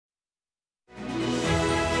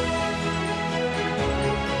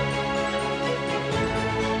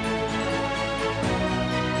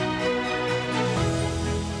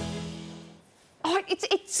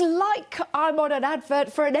like I'm on an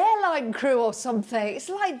advert for an airline crew or something. It's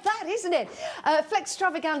like that, isn't it?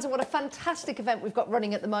 Flextravaganza, what a fantastic event we've got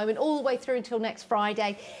running at the moment, all the way through until next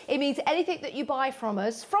Friday. It means anything that you buy from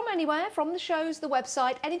us, from anywhere, from the shows, the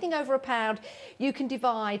website, anything over £1, you can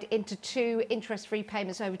divide into 2 interest-free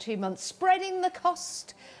payments over 2 months, spreading the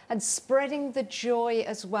cost and spreading the joy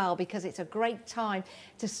as well, because it's a great time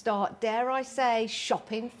to start, dare I say,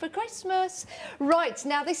 shopping for Christmas. Right,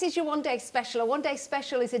 now this is your one-day special. A one-day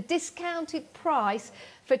special is a discounted price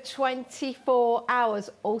for 24 hours,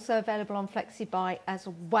 also available on FlexiBuy as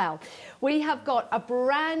well. We have got a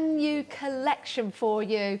brand new collection for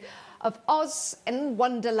you of Oz and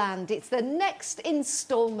Wonderland. It's the next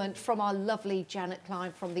instalment from our lovely Janet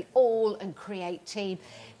Klein from the AAll Create team.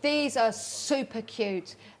 These are super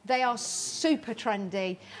cute, they are super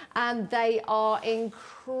trendy, and they are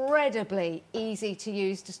incredibly easy to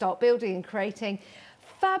use to start building and creating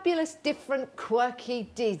fabulous, different, quirky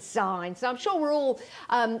designs. Now, I'm sure we're all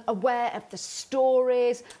aware of the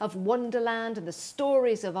stories of Wonderland and the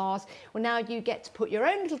stories of Oz. Well, now you get to put your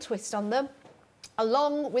own little twist on them,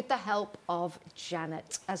 along with the help of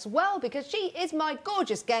Janet as well, because she is my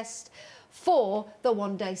gorgeous guest for the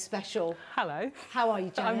one-day special. Hello. How are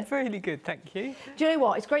you, Janet? I'm really good, thank you. Do you know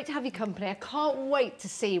what? It's great to have your company. I can't wait to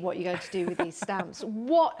see what you're going to do with these stamps.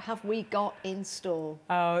 What have we got in store?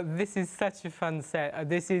 Oh, this is such a fun set.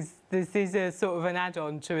 This is a sort of an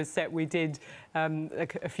add-on to a set we did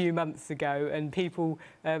a few months ago, and people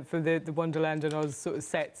from the Wonderland and Oz sort of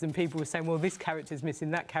sets, and people were saying, well, this character's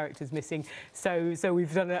missing, that character's missing. So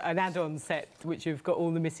we've done an add-on set which have got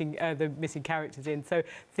all the missing characters in. So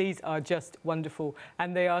these are just wonderful,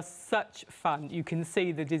 and they are such fun. You can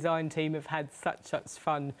see the design team have had such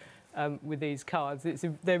fun with these cards.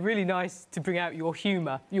 They're really nice to bring out your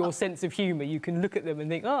humour, your sense of humour. You can look at them and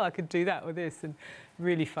think, oh, I could do that or this, and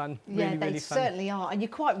really fun. Yeah, they certainly are. And you're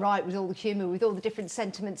quite right with all the humour, with all the different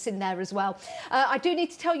sentiments in there as well. I do need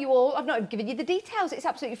to tell you all, I've not even given you the details. It's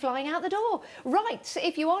absolutely flying out the door. Right,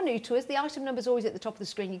 if you are new to us, the item number is always at the top of the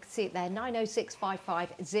screen. You can see it there,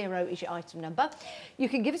 906550 is your item number. You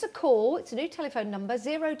can give us a call. It's a new telephone number,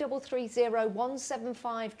 0330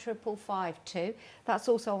 175 552. That's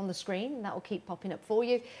also on the screen, and that will keep popping up for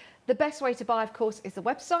you. The best way to buy, of course, is the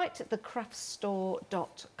website,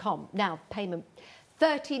 thecraftstore.com. Now, payment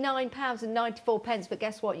 £39.94, but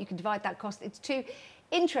guess what? You can divide that cost into 2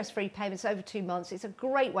 interest-free payments over 2 months. It's a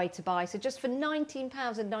great way to buy. So just for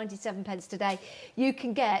 £19.97 today, you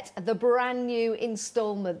can get the brand new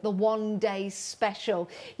instalment, the one-day special.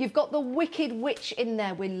 You've got the Wicked Witch in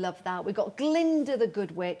there. We love that. We've got Glinda the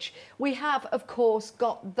Good Witch. We have, of course,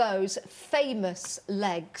 got those famous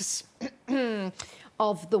legs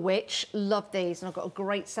of the witch. Love these, and I've got a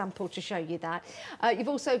great sample to show you that. You've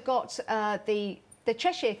also got the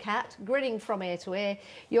Cheshire Cat grinning from ear to ear,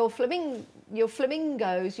 your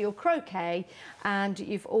flamingos, your croquet, and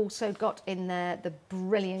you've also got in there the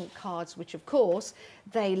brilliant cards, which of course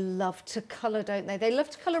they love to colour, don't they? They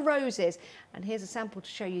love to colour roses, and here's a sample to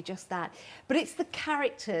show you just that. But it's the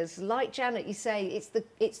characters, like Janet, you say,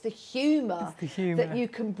 it's the humour that you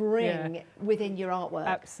can bring within your artwork.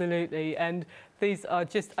 Absolutely, and these are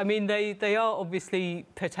just, I mean, they are obviously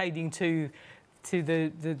pertaining to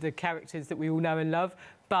the characters that we all know and love,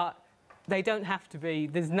 but they don't have to be.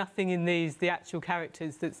 There's nothing in these, the actual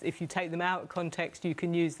characters, that if you take them out of context, you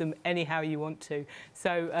can use them anyhow you want to.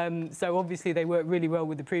 So so obviously they work really well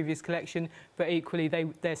with the previous collection, but equally they're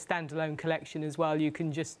standalone collection as well. You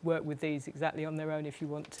can just work with these exactly on their own if you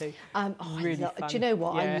want to. Really fun. Do you know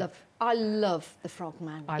what? Yeah. I love the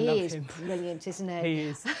Frogman. He is brilliant, isn't he? He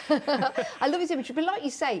is. I love his imagery, but like you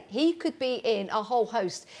say, he could be in a whole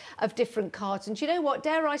host of different cards. And do you know what?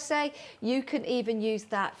 Dare I say, you can even use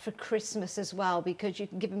that for Christmas as well, because you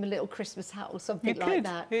can give him a little Christmas hat or something like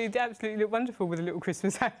that. He'd absolutely look wonderful with a little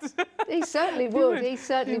Christmas hat. He certainly would. He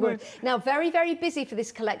certainly would. Now, very, very busy for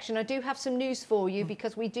this collection. I do have some news for you,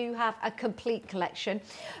 because we do have a complete collection,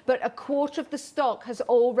 but a quarter of the stock has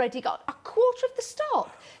already got a quarter of the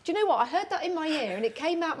stock. Do you know what? I heard that in my ear and it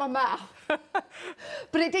came out my mouth,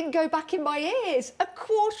 but it didn't go back in my ears. A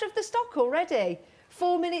quarter of the stock already,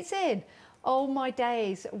 4 minutes in. Oh my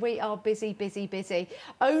days, we are busy, busy, busy.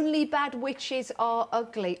 Only bad witches are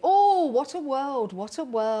ugly. Oh, what a world, what a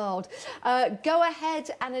world. Go ahead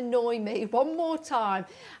and annoy me one more time.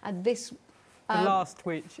 And this... the last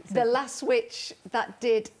witch. The last witch that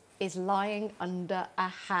did is lying under a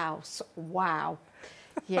house. Wow.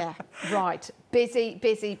 Yeah, right. Busy,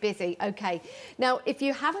 busy, busy. OK. Now, if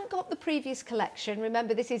you haven't got the previous collection,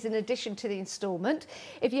 remember this is in addition to the instalment.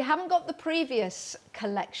 If you haven't got the previous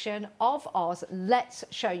collection of Oz, let's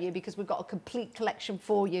show you, because we've got a complete collection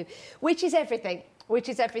for you, which is everything. which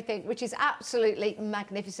is everything, which is absolutely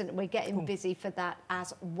magnificent, and we're getting busy for that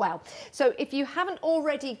as well. So if you haven't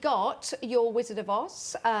already got your Wizard of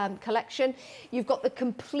Oz collection, you've got the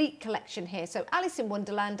complete collection here. So Alice in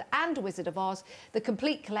Wonderland and Wizard of Oz, the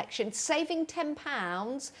complete collection, saving £10,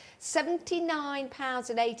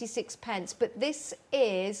 £79.86. But this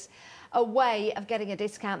is a way of getting a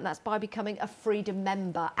discount, and that's by becoming a Freedom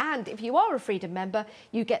member. And if you are a Freedom member,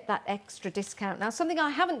 you get that extra discount. Now, something I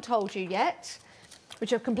haven't told you yet,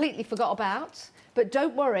 which I've completely forgot about, but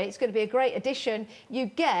don't worry, it's going to be a great addition. You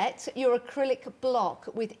get your acrylic block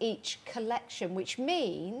with each collection, which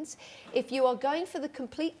means if you are going for the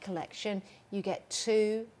complete collection, you get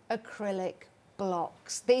 2 acrylic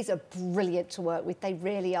blocks. These are brilliant to work with, they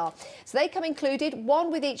really are. So they come included,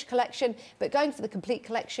 1 with each collection, but going for the complete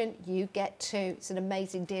collection, you get 2. It's an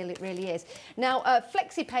amazing deal, it really is. Now,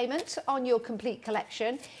 flexi payment on your complete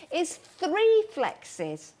collection is 3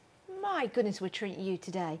 flexes. My goodness, we're treating you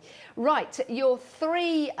today. Right, your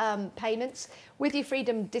 3 payments with your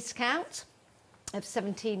Freedom discount of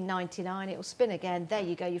 £17.99. It will spin again. There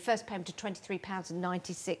you go. Your first payment of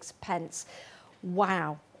 £23.96.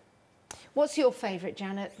 Wow. What's your favourite,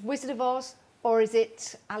 Janet? Wizard of Oz, or is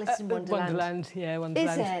it Alice in Wonderland? Wonderland, yeah,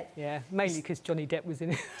 Wonderland. Is it? Yeah, mainly because Johnny Depp was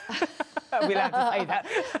in it. Are we allowed to say that?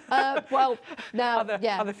 Well, now,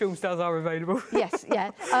 other film stars are available. Yes,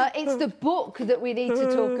 yeah. It's the book that we need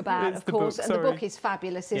to talk about, of course, and the book is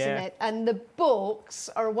fabulous, isn't it? And the books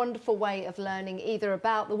are a wonderful way of learning either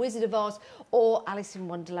about the Wizard of Oz or Alice in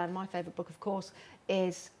Wonderland. My favourite book, of course,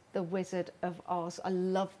 is The Wizard of Oz. I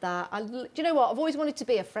love that. Do you know what? I've always wanted to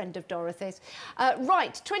be a friend of Dorothy's.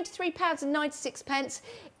 Right, £23.96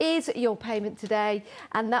 is your payment today,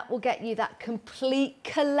 and that will get you that complete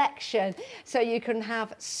collection, so you can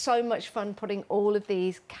have so much fun putting all of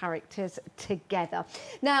these characters together.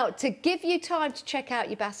 Now, to give you time to check out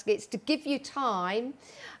your baskets, to give you time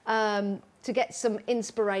to get some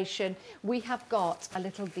inspiration, we have got a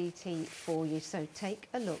little VT for you. So take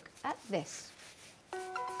a look at this.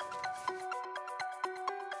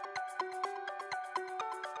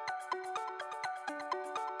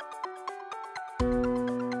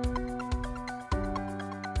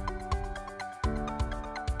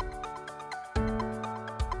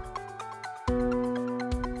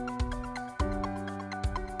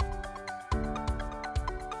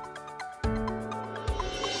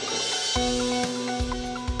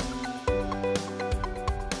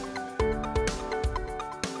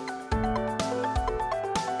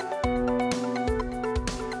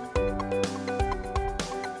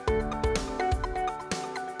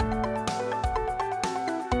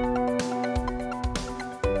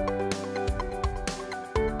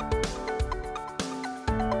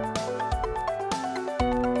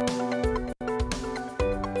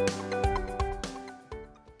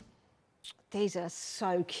 These are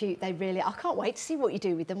so cute, they really are. I can't wait to see what you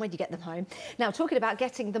do with them when you get them home. Now, talking about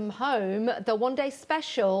getting them home, the one-day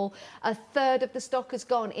special, 1/3 of the stock has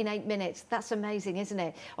gone in 8 minutes. That's amazing, isn't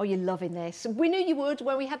it? Oh, you're loving this. We knew you would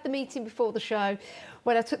when we had the meeting before the show.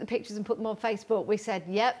 When I took the pictures and put them on Facebook, we said,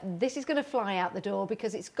 yep, this is going to fly out the door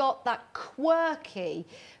because it's got that quirky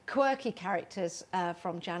characters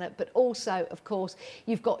from Janet, but also, of course,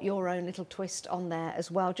 you've got your own little twist on there as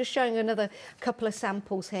well. Just showing another couple of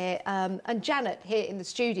samples here. And Janet here in the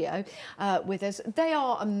studio with us. They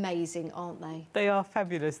are amazing, aren't they? They are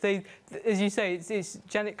fabulous. They, as you say, it's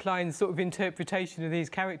Janet Klein's sort of interpretation of these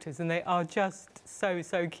characters, and they are just so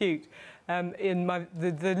cute. In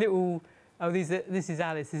the little... Oh, this is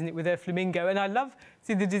Alice, isn't it, with her flamingo? And I love,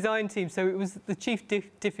 see, the design team. So it was the chief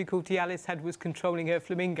difficulty Alice had was controlling her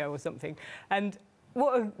flamingo or something. And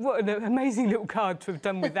what an amazing little card to have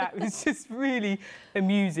done with that. It's just really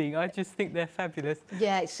amusing. I just think they're fabulous.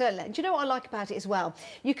 Yeah, certainly. Do you know what I like about it as well?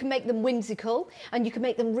 You can make them whimsical and you can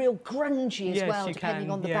make them real grungy as well, depending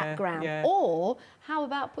on the background. Yeah. Or how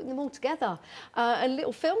about putting them all together? A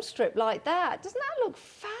little film strip like that. Doesn't that look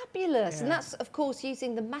fabulous? Yeah. And that's, of course,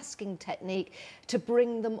 using the masking technique to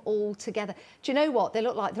bring them all together. Do you know what? They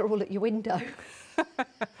look like they're all at your window.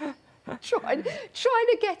 trying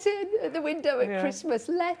to get in at the window at Christmas.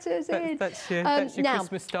 Let us in. That's your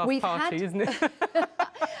Christmas staff party, isn't it?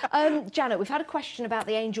 Janet, we've had a question about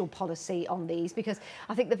the angel policy on these because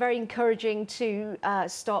I think they're very encouraging to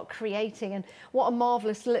start creating, and what a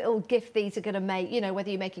marvellous little gift these are going to make. You know, whether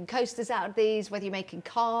you're making coasters out of these, whether you're making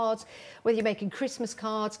cards, whether you're making Christmas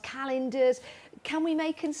cards, calendars. Can we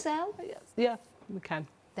make and sell? Yeah, we can.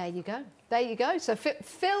 There you go. There you go. So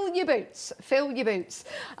fill your boots. Fill your boots.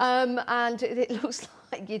 And it looks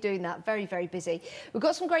like you're doing that. Very, very busy. We've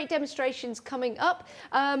got some great demonstrations coming up.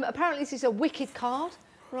 Apparently this is a wicked card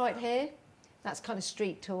right here. That's kind of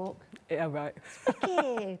street talk. Yeah, right.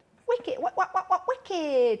 Wicked. Wicked,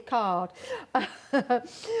 wicked card.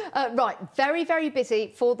 Right, very, very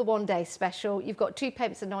busy for the one-day special. You've got 2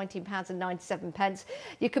 payments of £19.97.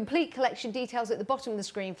 Your complete collection details at the bottom of the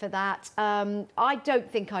screen for that. I don't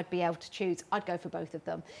think I'd be able to choose. I'd go for both of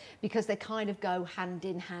them because they kind of go hand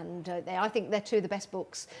in hand, don't they? I think they're 2 of the best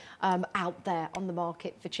books out there on the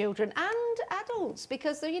market for children and adults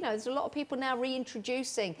because, you know, there's a lot of people now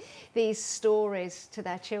reintroducing these stories to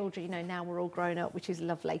their children. You know, now we're all grown up, which is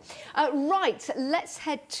lovely. Right, let's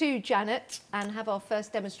head to Janet and have our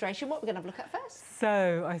first demonstration. What we're going to have a look at first?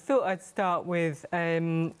 So I thought I'd start with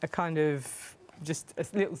a kind of just a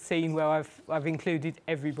little scene where I've included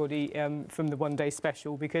everybody from the one-day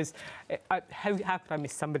special because how could I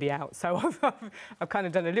miss somebody out? So I've kind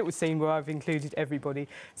of done a little scene where I've included everybody.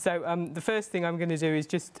 So the first thing I'm going to do is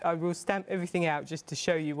I will stamp everything out just to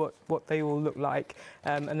show you what they all look like,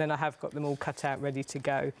 and then I have got them all cut out ready to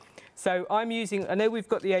go. So I'm using, I know we've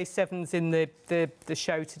got the A7s in the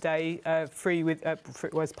show today, free with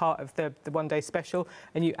as part of the one-day special,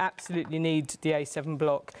 and you absolutely need the A7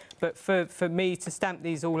 block. But for me to stamp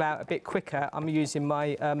these all out a bit quicker, I'm using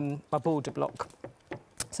my my border block.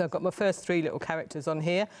 So I've got my first 3 little characters on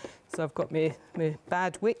here. So I've got my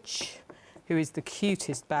bad witch, who is the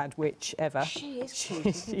cutest bad witch ever. She is cute,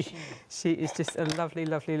 isn't she? She is just a lovely,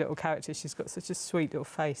 lovely little character. She's got such a sweet little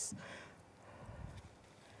face.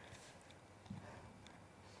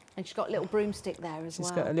 And she's got a little broomstick there as well.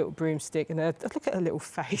 She's got a little broomstick and look at her little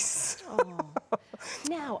face. Oh.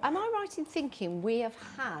 Now, am I right in thinking we have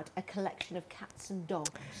had a collection of cats and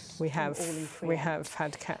dogs? We have. We have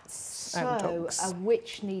had cats and dogs. So a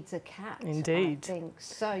witch needs a cat. Indeed. I think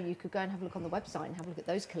so. You could go and have a look on the website and have a look at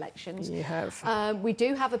those collections. You have. We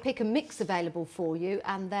do have a pick and mix available for you,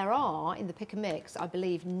 and there are in the pick and mix, I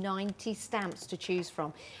believe, 90 stamps to choose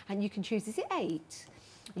from, and you can choose. Is it 8?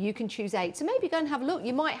 You can choose 8. So maybe go and have a look.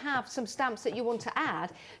 You might have some stamps that you want to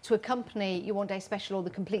add to accompany your one-day special or the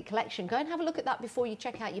complete collection. Go and have a look at that before you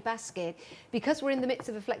check out your basket. Because we're in the midst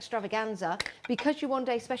of a Flextravaganza, because your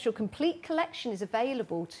one-day special complete collection is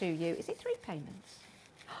available to you. Is it 3 payments?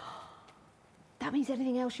 That means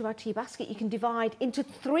anything else you add to your basket, you can divide into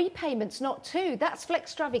 3 payments, not 2. That's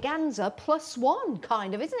Flextravaganza +1,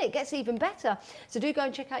 kind of, isn't it? It gets even better. So do go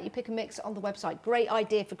and check out your pick and mix on the website. Great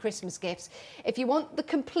idea for Christmas gifts. If you want the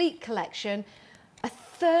complete collection,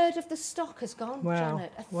 1/3 of the stock has gone, wow.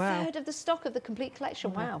 Janet. A third of the stock of the complete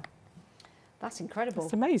collection. Wow. That's incredible.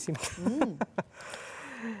 It's amazing.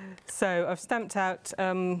 So I've stamped out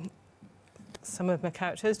some of my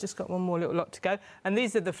characters, just got one more little lot to go. And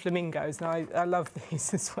these are the flamingos, and I love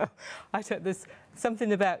these as well. There's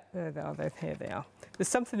something about, there they are, here they are. There's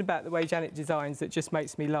something about the way Janet designs that just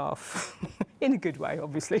makes me laugh. In a good way,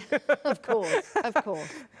 obviously. Of course, of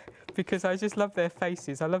course. Because I just love their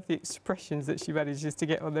faces. I love the expressions that she manages to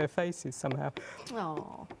get on their faces somehow.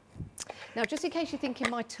 Oh. Now, just in case you're thinking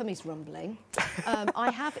my tummy's rumbling,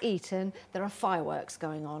 I have eaten. There are fireworks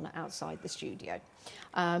going on outside the studio,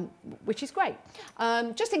 which is great.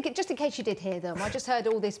 Just in case you did hear them, I just heard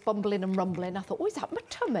all this bumbling and rumbling. I thought, oh, is that my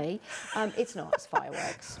tummy? It's not, it's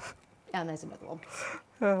fireworks. And there's another one.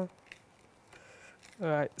 Oh. All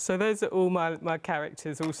right, so those are all my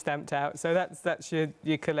characters all stamped out. So that's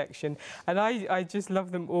your collection. And I just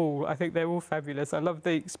love them all. I think they're all fabulous. I love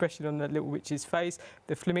the expression on the little witch's face.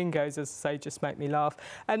 The flamingos, as I say, just make me laugh.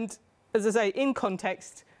 And as I say, in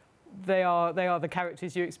context, they are the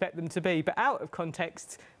characters you expect them to be. But out of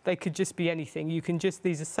context, they could just be anything.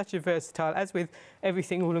 These are such a versatile, as with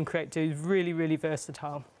everything AAll Create do, really, really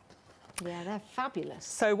versatile. Yeah, they're fabulous.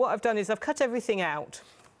 So what I've done is I've cut everything out.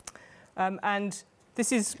 And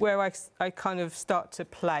this is where I kind of start to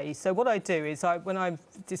play. So what I do is, when I'm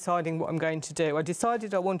deciding what I'm going to do, I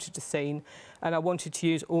decided I wanted a scene and I wanted to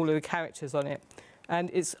use all of the characters on it. And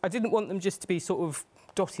I didn't want them just to be sort of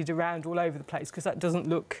dotted around all over the place because that doesn't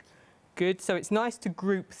look good. So it's nice to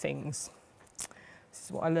group things. This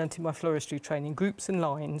is what I learnt in my floristry training. Groups and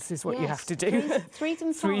lines is what you have to do. Threes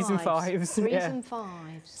and fives. Threes and fives. Threes and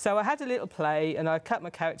fives. So I had a little play and I cut my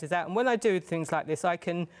characters out. And when I do things like this, I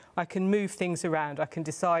can move things around. I can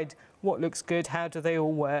decide what looks good, how do they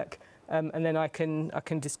all work, and then I can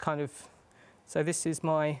just kind of. So this is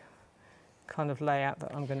my kind of layout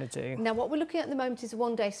that I'm going to do. Now, what we're looking at the moment is a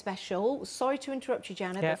one-day special. Sorry to interrupt you,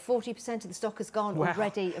 Janet, but 40% of the stock has gone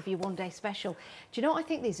already of your one-day special. Do you know what I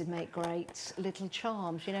think these would make great little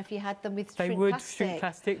charms? You know, if you had them with shrink plastic. Shrink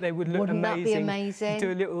plastic. They would look amazing. Wouldn't that be amazing?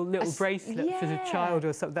 Do a little bracelet for the child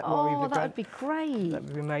or something. That would be great. That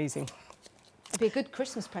would be amazing. It'd be a good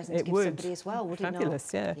Christmas present to give somebody as well, wouldn't it?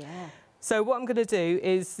 Fabulous, yeah. Yeah. So what I'm going to do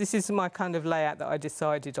is, this is my kind of layout that I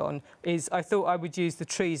decided on, is I thought I would use the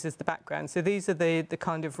trees as the background. So these are the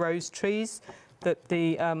kind of rose trees that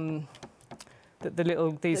these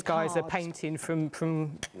guys are painting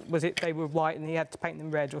from, was it they were white and he had to paint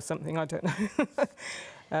them red or something, I don't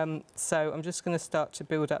know. So I'm just going to start to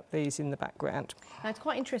build up these in the background. Now, it's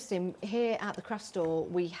quite interesting. Here at the craft store,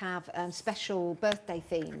 we have special birthday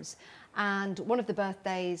themes. And one of the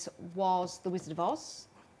birthdays was the Wizard of Oz,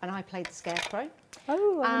 and I played the Scarecrow.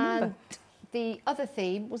 Oh, I remember. And the other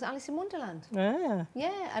theme was Alice in Wonderland. Yeah.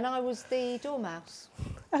 Yeah, and I was the Dormouse.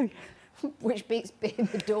 Oh, Which beats being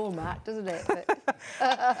the doormat, doesn't it? But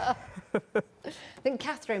I think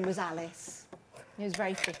Catherine was Alice. It was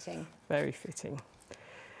very fitting. very fitting.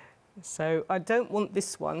 So I don't want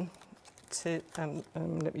this one to,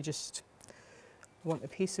 let me just, I want a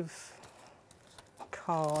piece of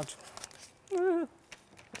card.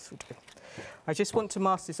 This will do. I just want to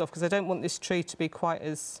mask this off because I don't want this tree to be quite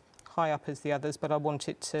as high up as the others, but I want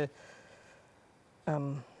it to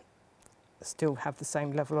still have the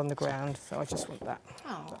same level on the ground, so I just want that.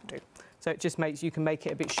 Oh. That'll do. So it just makes, you can make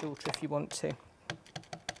it a bit shorter if you want to.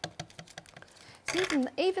 So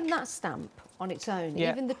even that stamp on its own,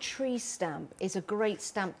 Yeah. even the tree stamp is a great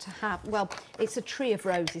stamp to have. Well, it's a tree of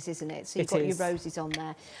roses, isn't it? So you've It got is. your roses on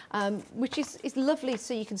there, which is lovely,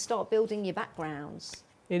 so you can start building your backgrounds.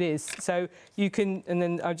 It is. So you can, and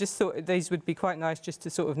then I just thought these would be quite nice just to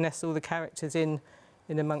sort of nestle the characters in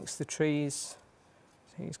amongst the trees.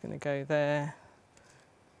 So he's going to go there.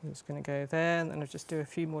 He's going to go there, and then I'll just do a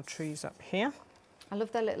few more trees up here. I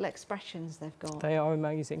love their little expressions they've got. They are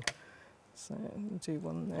amazing. So we'll do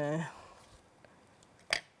one there.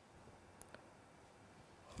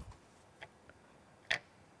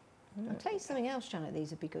 I'll tell you something else, Janet, these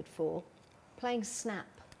would be good for. Playing Snap.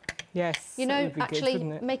 Yes. You that know, would be actually good,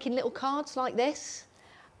 wouldn't it? making little cards like this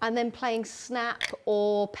and then playing Snap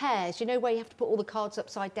or Pairs. You know, where you have to put all the cards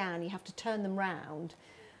upside down, you have to turn them round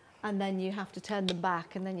and then you have to turn them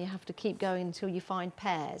back and then you have to keep going until you find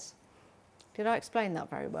pairs. Did I explain that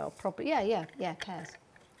very well? Probably. Yeah, pairs.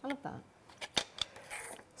 I love that.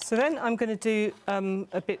 So then I'm going to do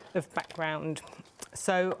a bit of background.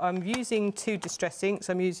 So I'm using two distress inks.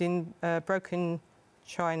 I'm using broken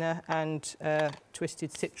china and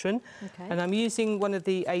twisted citron. Okay. And I'm using one of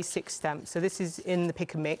the A6 stamps. So this is in the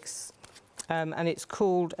Pick and Mix, and it's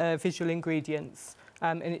called Visual Ingredients.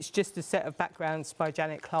 And it's just a set of backgrounds by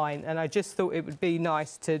Janet Klein. And I just thought it would be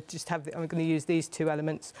nice to just have, I'm going to use these two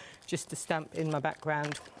elements just to stamp in my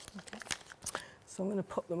background. Okay. So I'm going to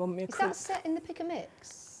pop them on me. Is that set in the Pick and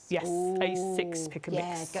Mix? Yes, Ooh, A6 Pick and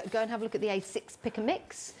Mix. Yeah, go and have a look at the A6 Pick and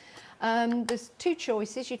Mix. There's two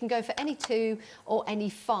choices. You can go for any 2 or any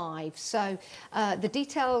 5. So the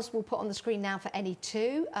details we'll put on the screen now for any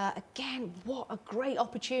 2. Again, what a great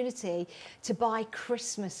opportunity to buy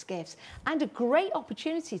Christmas gifts and a great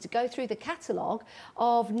opportunity to go through the catalogue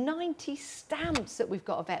of 90 stamps that we've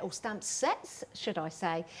got available, or stamp sets, should I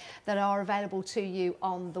say, that are available to you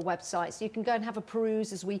on the website. So you can go and have a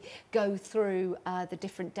peruse as we go through the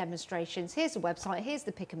different demonstrations. Here's the website, here's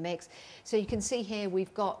the Pick and Mix. So you can see here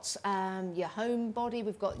we've got your home body,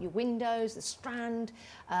 we've got your windows, the strand,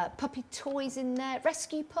 puppy toys in there,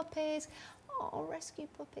 rescue puppies. Oh, rescue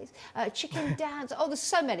puppies. Chicken dads. Oh, there's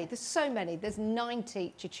so many. There's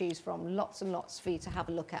 90 to choose from. Lots and lots for you to have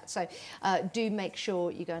a look at. So do make sure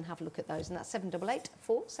you go and have a look at those. And that's 788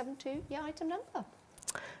 472, your item number.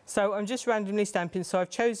 So I'm just randomly stamping. So I've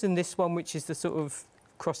chosen this one, which is the sort of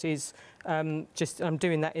crosses. I'm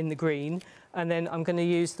doing that in the green. And then I'm going to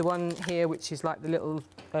use the one here, which is like the little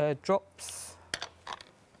drops,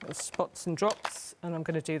 spots and drops. And I'm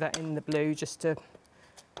going to do that in the blue just to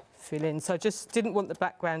fill in. So I just didn't want the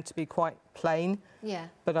background to be quite plain. Yeah.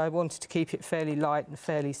 But I wanted to keep it fairly light and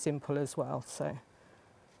fairly simple as well. So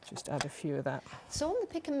just add a few of that. So on the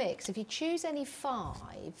Pick and Mix, if you choose any 5,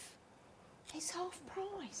 it's half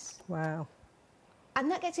price. Wow.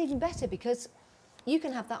 And that gets even better because you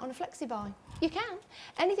can have that on a flexi buy. You can.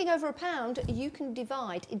 Anything over £1, you can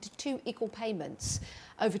divide into 2 equal payments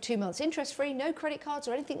over 2 months. Interest-free, no credit cards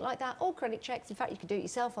or anything like that, or credit checks. In fact, you can do it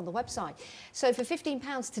yourself on the website. So for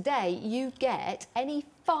 £15 today, you get any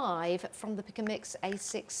 5 from the Pick and Mix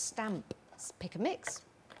A6 stamp. Pick and Mix.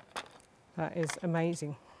 That is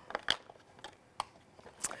amazing.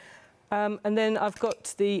 And then I've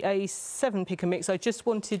got the A7 Pick and Mix. I just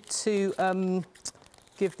wanted to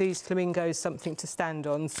give these flamingos something to stand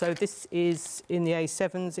on. So this is in the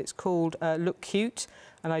A7s. It's called Look Cute,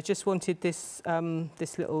 and I just wanted this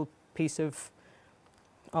this little piece of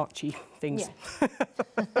Archie things. Yeah.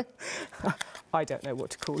 I don't know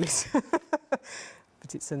what to call it, but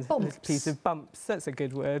that it's a little piece of bumps. That's a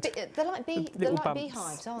good word. They're like, they're like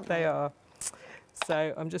beehives, aren't they? They are.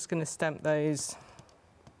 So I'm just going to stamp those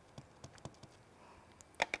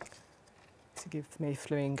to give me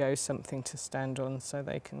flamingo something to stand on, so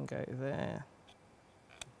they can go there.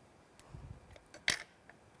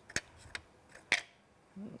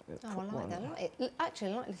 Oh, I like that.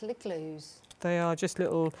 Actually, I like little igloos. They are just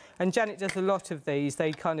little, and Janet does a lot of these.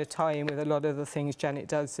 They kind of tie in with a lot of the things Janet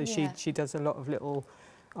does. So she does a lot of little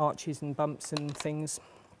arches and bumps and things.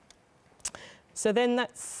 So then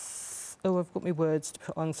that's, oh, I've got my words to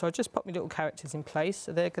put on. So I'll just pop my little characters in place.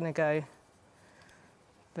 So they're going to go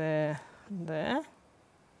there and there.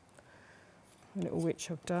 A little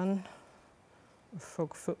witch I've done. A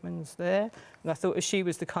frog footman's there. And I thought if she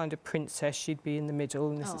was the kind of princess, she'd be in the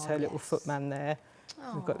middle, and this is her little footman there.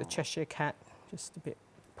 We've got the Cheshire cat, just a bit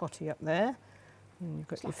potty up there. And you've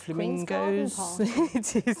got your flamingos.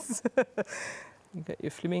 It is. You've got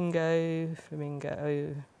your flamingo.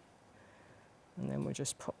 And then we'll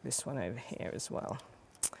just pop this one over here as well.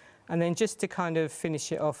 And then just to kind of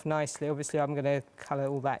finish it off nicely, obviously I'm going to colour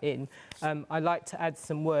all that in. I like to add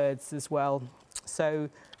some words as well. So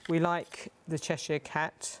we like the Cheshire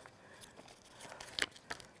cat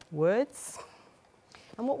words.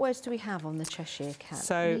 And what words do we have on the Cheshire cat?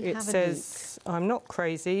 So it says, I'm not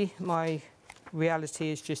crazy, my reality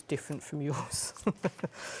is just different from yours.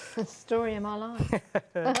 The story of my life.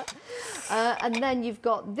 And then you've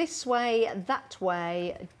got this way, that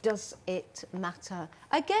way, does it matter?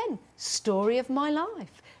 Again, story of my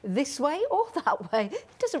life. This way or that way,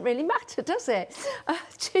 it doesn't really matter, does it?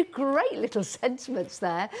 Two great little sentiments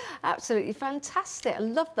there. Absolutely fantastic. I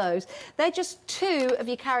love those. They're just two of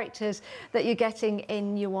your characters that you're getting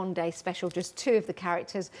in your one day special, just two of the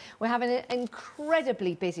characters. We're having an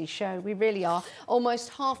incredibly busy show. We really are. Almost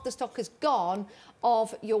half the stock is gone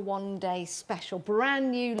of your one day special.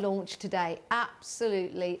 Brand new launch today.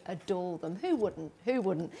 Absolutely adore them. Who wouldn't? Who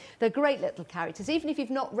wouldn't? They're great little characters. Even if you've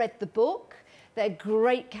not read the book, they're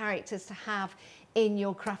great characters to have in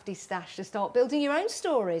your crafty stash to start building your own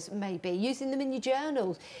stories, maybe using them in your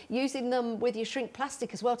journals, using them with your shrink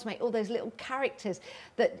plastic as well to make all those little characters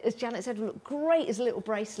that, as Janet said, look great as a little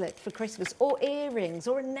bracelet for Christmas, or earrings,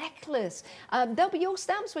 or a necklace. They'll be your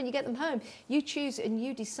stamps when you get them home. You choose and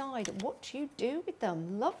you decide what you do with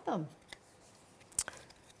them. Love them.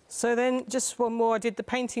 So then just one more. I did the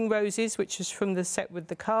painting roses, which is from the set with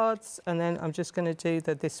the cards, and then I'm just going to do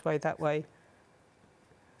the this way, that way.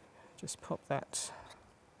 Just pop that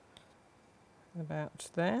about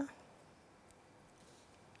there.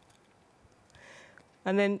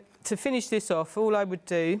 And then to finish this off, all I would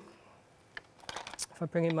do, if I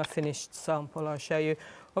bring in my finished sample, I'll show you.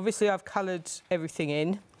 Obviously, I've coloured everything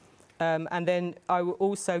in. And then I will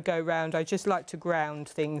also go round, I just like to ground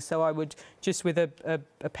things, so I would just with a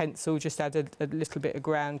pencil just add a little bit of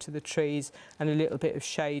ground to the trees and a little bit of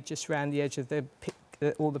shade just round the edge of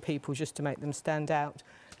all the people, just to make them stand out.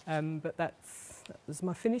 But that was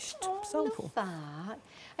my finished sample. I love that.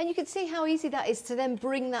 And you can see how easy that is to then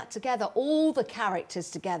bring that together, all the characters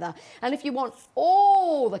together. And if you want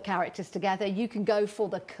all the characters together, you can go for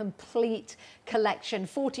the complete collection.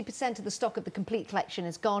 40% of the stock of the complete collection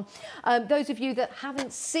is gone. Those of you that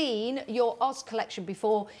haven't seen your Oz collection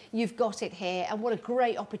before, you've got it here. And what a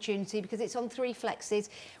great opportunity, because it's on 3 flexes,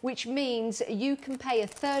 which means you can pay a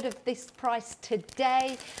third of this price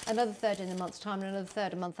today, another third in a month's time, and another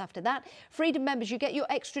third a month after that. Freedom members, you get your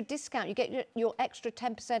extra discount, you get your extra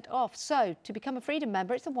 10% off. So to become a Freedom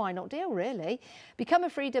member, it's a why not deal, really. Become a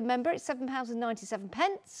Freedom member, it's £7.97.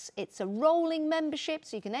 It's a rolling membership,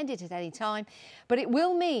 so you can end it at any time. But it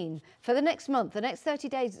will mean for the next month, the next 30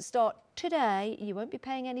 days that start today, you won't be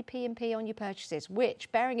paying any P&P on your purchases, which,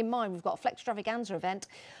 bearing in mind, we've got a Flextravaganza event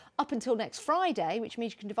up until next Friday, which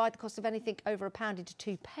means you can divide the cost of anything over £1 into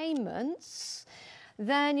 2 payments.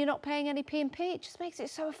 Then you're not paying any P&P. It just makes it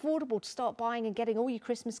so affordable to start buying and getting all your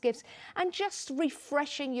Christmas gifts and just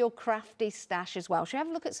refreshing your crafty stash as well. Shall we have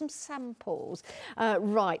a look at some samples?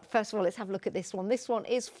 Right, first of all, let's have a look at this one. This one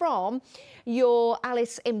is from your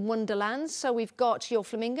Alice in Wonderland. So we've got your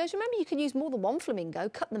flamingos. Remember, you can use more than one flamingo,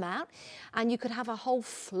 cut them out, and you could have a whole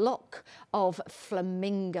flock of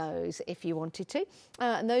flamingos if you wanted to.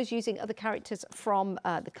 And those using other characters from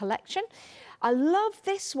the collection. I love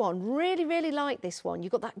this one, really, really like this one.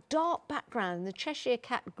 You've got that dark background and the Cheshire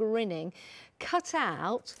cat grinning, cut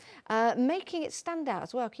out, making it stand out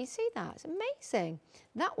as well. Can you see that? It's amazing.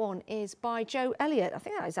 That one is by Joe Elliott. I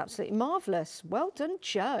think that is absolutely marvellous. Well done,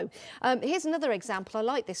 Joe. Here's another example. I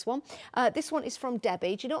like this one. This one is from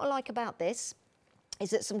Debbie. Do you know what I like about this? is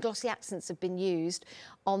that some glossy accents have been used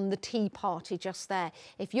on the tea party just there.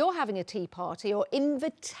 If you're having a tea party or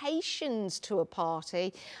invitations to a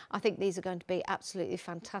party, I think these are going to be absolutely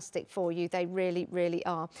fantastic for you. They really, really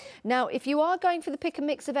are. Now, if you are going for the pick and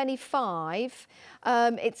mix of any 5,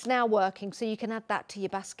 it's now working, so you can add that to your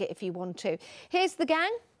basket if you want to. Here's the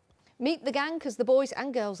gang. Meet the gang, because the boys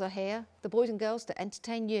and girls are here. The boys and girls to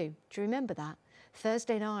entertain you. Do you remember that?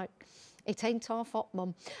 Thursday night. It ain't half hot,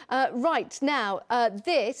 Mum. Right, now,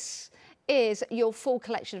 this is your full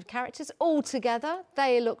collection of characters all together.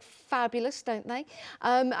 They look fabulous, don't they?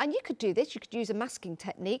 And you could do this. You could use a masking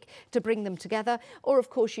technique to bring them together, or of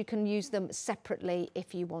course you can use them separately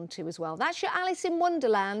if you want to as well. That's your Alice in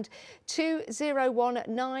Wonderland.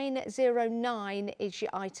 201909 is your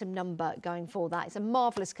item number going for that. It's a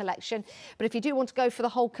marvellous collection, but if you do want to go for the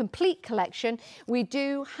whole complete collection, we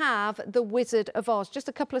do have the Wizard of Oz. Just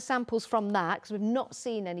a couple of samples from that, because we've not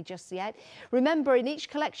seen any just yet. Remember, in each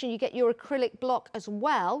collection you get your acrylic block as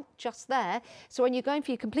well, just there. So when you're going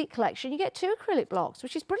for your complete collection, you get 2 acrylic blocks,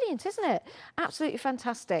 which is brilliant, isn't it? Absolutely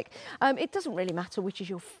fantastic. It doesn't really matter which is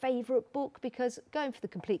your favourite book, because going for the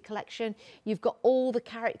complete collection, you've got all the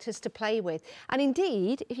characters to play with. And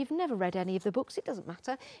indeed, if you've never read any of the books, it doesn't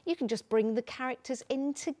matter. You can just bring the characters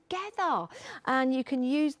in together and you can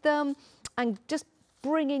use them and just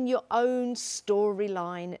bring in your own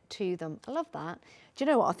storyline to them. I love that. Do you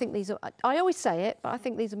know what? I think these are, I always say it, but I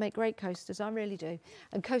think these will make great coasters. I really do.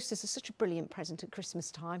 And coasters are such a brilliant present at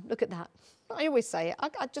Christmas time. Look at that. I always say it.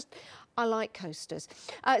 I like coasters.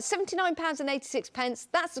 £79.86.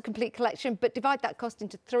 That's the complete collection, but divide that cost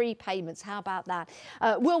into 3 payments. How about that?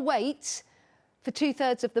 We'll wait for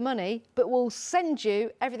 2/3 of the money, but we'll send you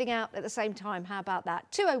everything out at the same time. How about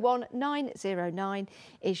that? 201909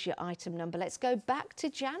 is your item number. Let's go back to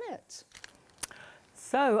Janet.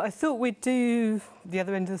 So I thought we'd do the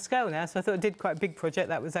other end of the scale now. So I thought I did quite a big project.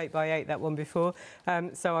 That was 8 by 8, that one before.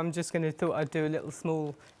 So I'm just thought I'd do a little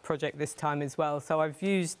small project this time as well. So I've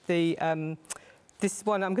used the, this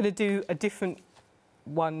one, I'm going to do a different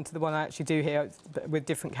one to the one I actually do here with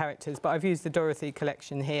different characters, but I've used the Dorothy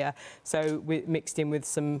collection here. So we mixed in with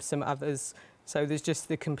some others. So there's just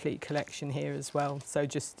the complete collection here as well. So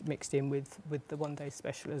just mixed in with the one day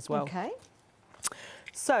special as well. Okay.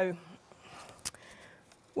 So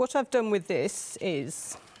what I've done with this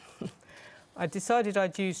is I decided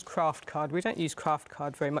I'd use craft card. We don't use craft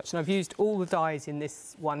card very much, and I've used all the dies in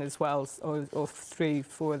this one as well, or 3,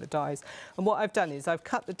 4 of the dies. And what I've done is I've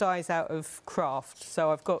cut the dies out of craft.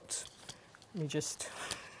 So I've got, let me just,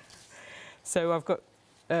 so I've got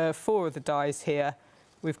 4 of the dies here.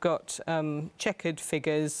 We've got checkered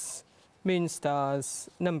figures, moon stars,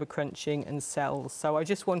 number crunching, and cells. So I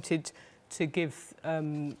just wanted to give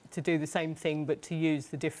to do the same thing, but to use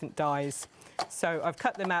the different dies. So I've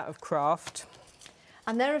cut them out of craft.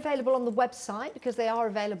 And they're available on the website, because they are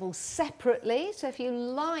available separately. So if you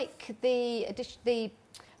like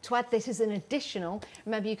to add this as an additional,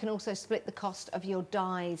 remember you can also split the cost of your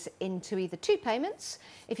dies into either 2 payments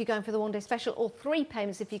if you're going for the one day special, or 3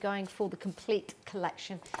 payments if you're going for the complete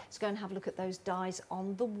collection. So go and have a look at those dies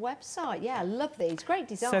on the website. Yeah, I love these. Great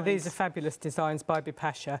designs. So these are fabulous designs by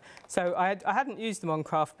Bipasha. So I hadn't used them on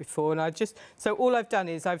craft before, and so all I've done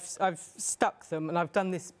is I've stuck them, and I've done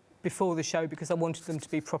this before the show because I wanted them to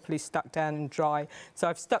be properly stuck down and dry. So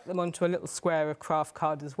I've stuck them onto a little square of craft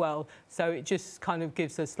card as well. So it just kind of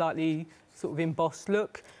gives a slightly sort of embossed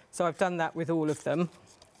look. So I've done that with all of them.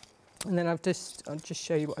 And then I'll just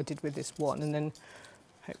show you what I did with this one, and then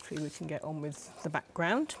hopefully we can get on with the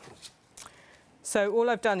background. So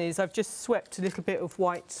all I've done is I've just swept a little bit of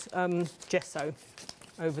white gesso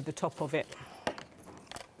over the top of it.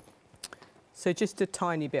 So just a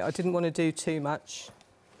tiny bit. I didn't want to do too much.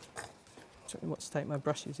 I don't know what state my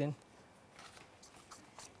brush is in.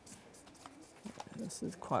 This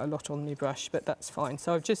is quite a lot on my brush, but that's fine.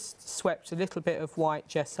 So I've just swept a little bit of white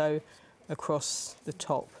gesso across the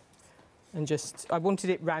top, and I wanted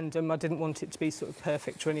it random. I didn't want it to be sort of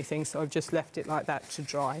perfect or anything, so I've just left it like that to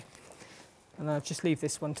dry. And I'll just leave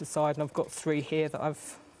this one to the side, and I've got 3 here that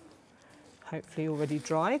I've hopefully already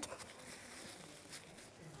dried.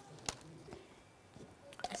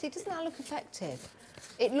 See, doesn't that look effective?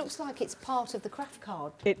 It looks like it's part of the craft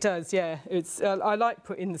card. It does, yeah. It's I like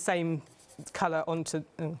putting the same colour onto.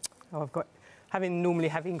 Oh, I've got normally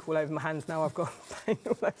have ink all over my hands. Now I've got paint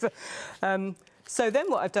all over. So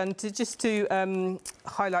then what I've done to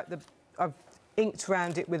highlight I've inked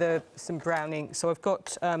around it with some brown ink. So I've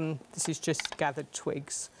got this is just gathered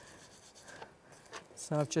twigs.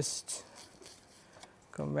 So I've just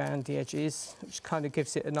gone round the edges, which kind of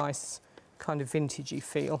gives it a nice kind of vintagey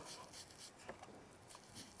feel.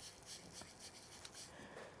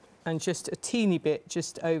 and just a teeny bit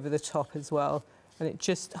just over the top as well, and it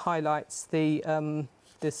just highlights the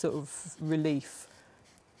sort of relief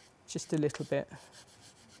just a little bit.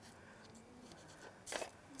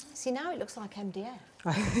 See, now it looks like MDF,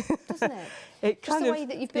 doesn't it? It Just kind the of, way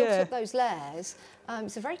that you've built yeah. up those layers.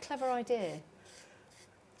 It's a very clever idea.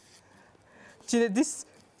 Do you know, this,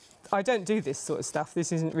 I don't do this sort of stuff.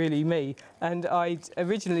 This isn't really me. And I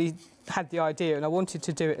originally had the idea, and I wanted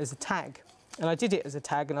to do it as a tag. And I did it as a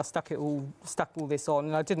tag, and I stuck all this on,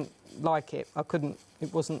 and I didn't like it. I couldn't.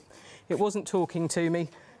 It wasn't talking to me.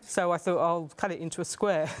 So I thought I'll cut it into a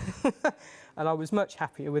square, and I was much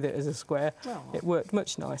happier with it as a square. Oh. It worked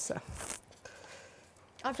much nicer.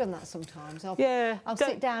 I've done that sometimes. I'll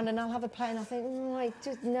sit down and I'll have a play and I think,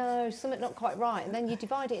 no, something not quite right. And then you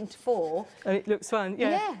divide it into 4. And it looks fun, yeah.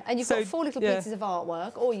 Yeah, and you've got 4 little pieces of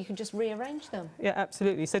artwork, or you can just rearrange them. Yeah,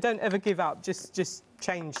 absolutely. So don't ever give up. Just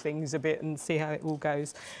change things a bit and see how it all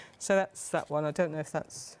goes. So that's that one. I don't know if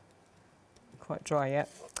that's quite dry yet.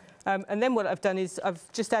 And then what I've done is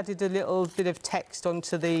I've just added a little bit of text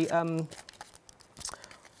onto the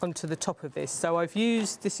top of this. So I've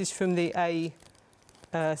used, this is from the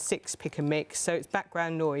A6 Pick and Mix, so it's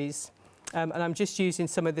background noise. And I'm just using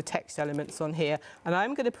some of the text elements on here. And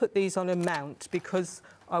I'm going to put these on a mount because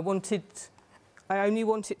I only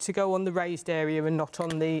want it to go on the raised area and not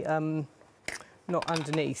on the, not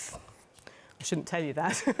underneath. I shouldn't tell you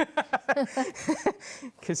that,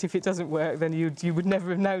 because if it doesn't work, then you would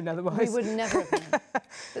never have known otherwise. We would never have known. But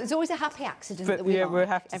there's always a happy accident that we we'll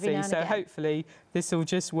have to every see. now and So again. hopefully this will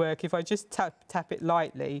just work. If I just tap it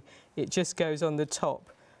lightly, it just goes on the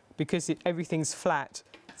top because everything's flat.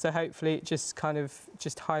 So hopefully it just kind of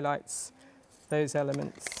just highlights those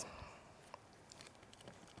elements.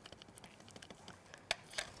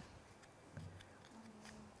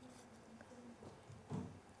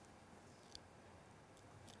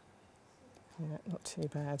 Yeah, not too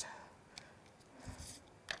bad.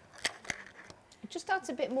 It just adds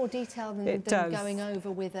a bit more detail than going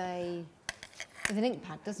over with an ink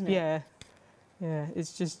pad, doesn't it? Yeah, yeah.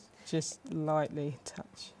 It's just lightly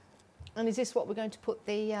touch. And is this what we're going to put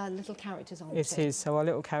the little characters on? It is. So our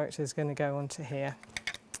little character is going to go onto here.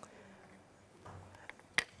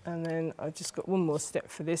 And then I've just got one more step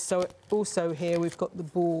for this. So also here we've got the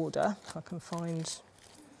border. If I can find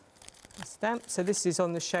a stamp. So this is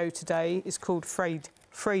on the show today. It's called Frayed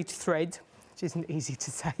Thread, which isn't easy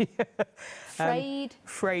to say. Frayed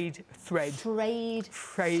thread. Frayed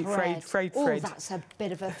thread. Oh, that's a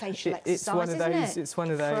bit of a facial exercise, it's one of those. isn't it? It's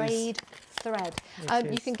one of those. Frayed thread.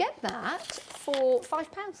 You can get that for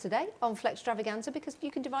 £5 today on Flextravaganza because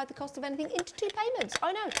you can divide the cost of anything into 2 payments.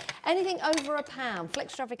 I know, anything over £1.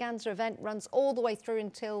 Flextravaganza event runs all the way through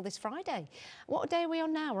until this Friday. What day are we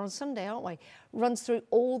on now? We're on Sunday, aren't we? Runs through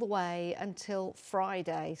all the way until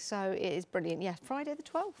Friday. So it is brilliant. Yeah, Friday the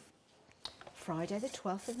 12th. Friday the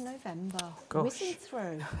 12th of November. Gosh. Whizzing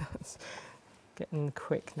through. Getting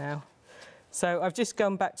quick now. So I've just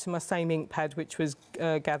gone back to my same ink pad, which was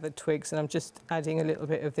gathered twigs, and I'm just adding a little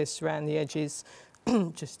bit of this around the edges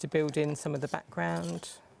just to build in some of the background.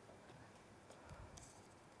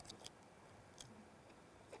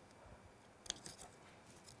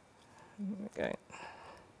 There we go.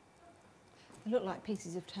 They look like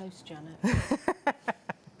pieces of toast, Janet.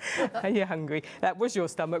 Are you hungry? That was your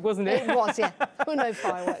stomach, wasn't it? It was, yeah. Well, no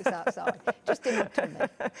fireworks outside. Just in my tummy.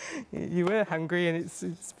 You were hungry, and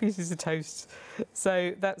it's pieces of toast.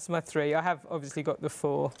 So that's my 3. I have obviously got the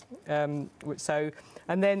 4. And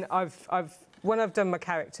then when I've done my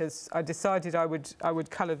characters, I decided I would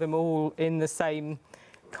colour them all in the same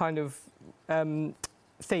kind of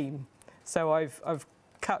theme. So I've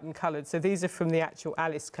cut and coloured. So these are from the actual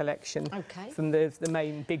Alice collection, from the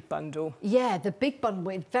main big bundle. Yeah, the big bundle.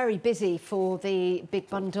 We're very busy for the big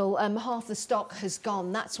bundle. Half the stock has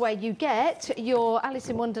gone. That's where you get your Alice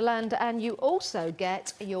in Wonderland and you also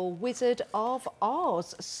get your Wizard of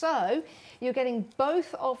Oz. So you're getting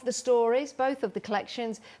both of the stories, both of the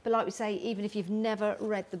collections. But like we say, even if you've never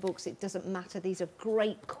read the books, it doesn't matter. These are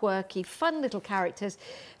great, quirky, fun little characters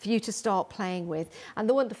for you to start playing with. And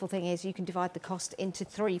the wonderful thing is you can divide the cost into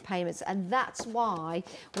 3 payments. And that's why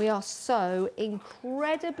we are so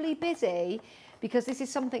incredibly busy, because this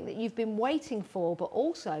is something that you've been waiting for, but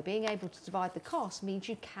also being able to divide the cost means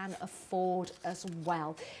you can afford as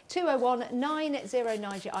well. 201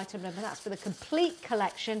 909 your item number. That's for the complete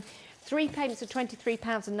collection. 3 payments of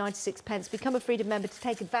 £23.96. Become a Freedom member to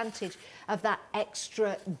take advantage of that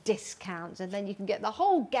extra discount, and then you can get the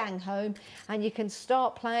whole gang home and you can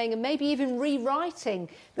start playing and maybe even rewriting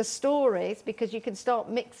the stories, because you can start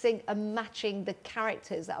mixing and matching the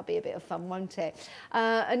characters. That'll be a bit of fun, won't it?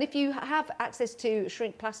 And if you have access to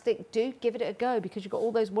shrink plastic, do give it a go, because you've got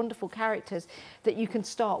all those wonderful characters that you can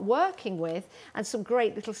start working with, and some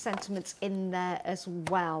great little sentiments in there as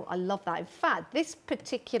well. I love that. In fact, this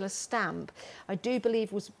particular stamp, I do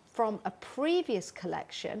believe, was from a previous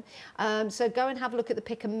collection. So go and have a look at the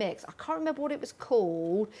pick and mix. I can't remember what it was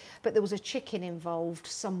called, but there was a chicken involved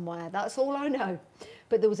somewhere. That's all I know.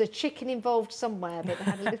 But there was a chicken involved somewhere, but they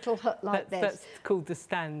had a little hut like this. That's called the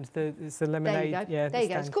stand. It's the lemonade. There you go. Yeah, there you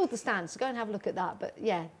go. It's called the stand. So go and have a look at that. But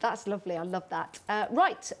yeah, that's lovely. I love that.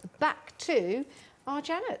 Right, back to our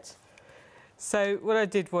Janet. So what I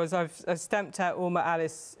did was I've stamped out all my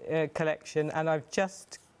Alice collection, and I've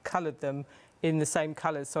just coloured them in the same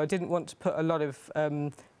colours. So I didn't want to put a lot of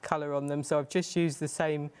colour on them, so I've just used the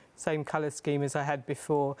same colour scheme as I had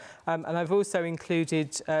before. And I've also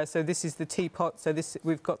included, so this is the teapot. So this,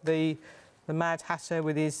 we've got the Mad Hatter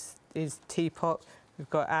with his teapot. We've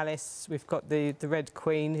got Alice. We've got the Red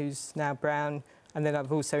Queen, who's now brown. And then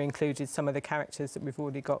I've also included some of the characters that we've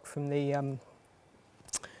already got from the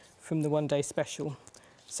one day special.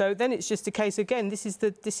 So then it's just a case, again, this is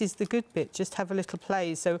the good bit, just have a little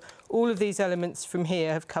play. So all of these elements from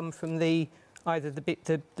here have come from either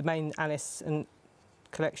the main Alice and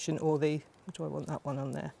collection, or do I want that one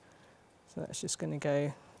on there? So that's just going to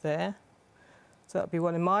go there. So that'll be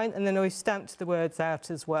one of mine. And then I've stamped the words out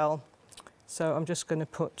as well. So I'm just going to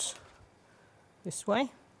put this way.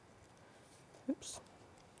 Oops.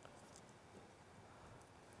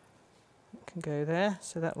 It can go there,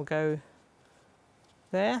 so that will go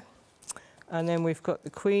there. And then we've got the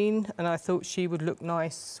Queen, and I thought she would look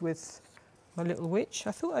nice with my little witch.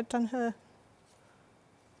 I thought I'd done her.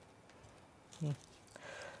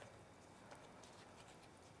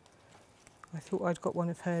 I thought I'd got one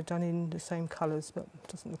of her done in the same colours, but it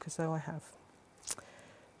doesn't look as though I have.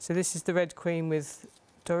 So this is the Red Queen with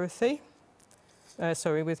Dorothy.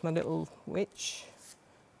 With my little witch.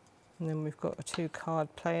 And then we've got 2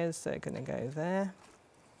 card players. They're going to go there.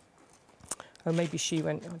 Oh, maybe she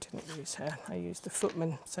went, I didn't use her. I used the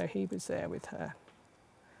footman, so he was there with her.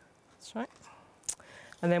 That's right.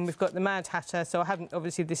 And then we've got the Mad Hatter. So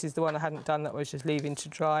obviously this is the one I hadn't done, that I was just leaving to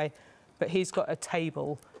dry. But he's got a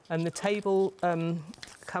table, and the table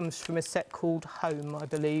comes from a set called Home, I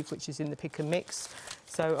believe, which is in the pick and mix.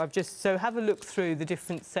 So have a look through the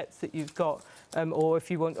different sets that you've got, or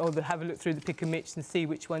if you want, have a look through the pick and mix and see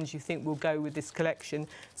which ones you think will go with this collection.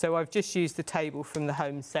 So I've just used the table from the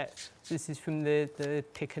Home set. This is from the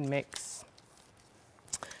pick and mix.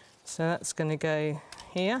 So that's going to go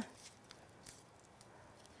here.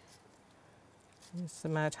 There's the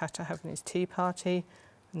Mad Hatter having his tea party,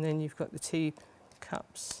 and then you've got the tea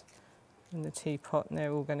cups and the teapot, and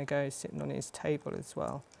they're all going to go sitting on his table as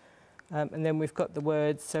well. And then we've got the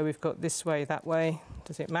words, so we've got this way, that way.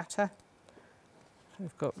 Does it matter?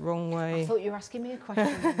 We've got wrong way. I thought you were asking me a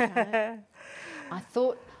question then, Janet. I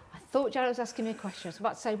thought Janet was asking me a question. I was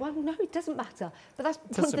about to say, well, no, it doesn't matter. But that's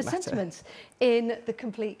one of the sentiments in the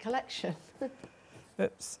complete collection.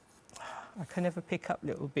 Oops. I can never pick up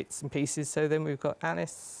little bits and pieces. So then we've got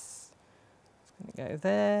Alice. It's going to go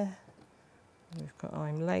there. And we've got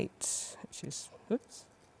I'm Late, which is, oops,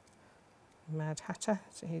 Mad Hatter.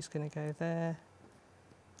 So he's going to go there.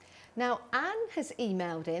 Now, Anne has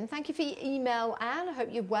emailed in. Thank you for your email, Anne. I hope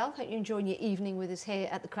you're well. Hope you're enjoying your evening with us here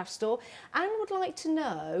at the craft store. Anne would like to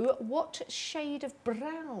know what shade of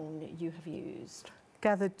brown you have used.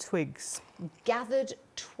 Gathered Twigs. Gathered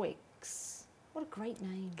Twigs. What a great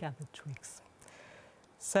name. Gathered Twigs.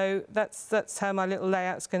 So that's how my little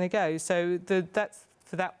layout's going to go. So that's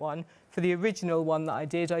for that one. For the original one that I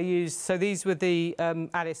did, I used, so these were the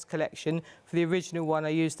Alice collection. For the original one, I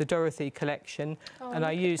used the Dorothy collection, and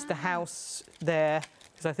I used the house there,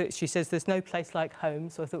 because I thought, she says there's no place like home,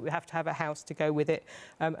 so I thought we have to have a house to go with it,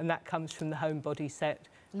 and that comes from the Home Body set,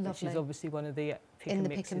 which is obviously one of the pick and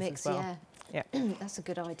mixes as well. Yeah. That's a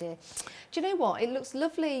good idea. Do you know what? It looks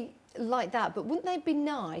lovely like that, but wouldn't they be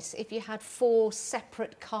nice if you had 4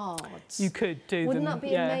 separate cards? You could do wouldn't them. That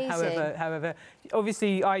be amazing? However,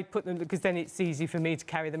 obviously I put them because then it's easy for me to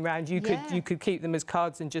carry them around. You could keep them as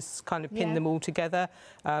cards and just kind of pin them all together.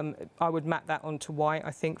 I would mat that onto white,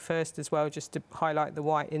 I think, first as well, just to highlight the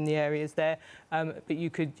white in the areas there. But you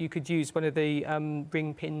could use one of the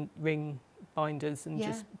ring binders and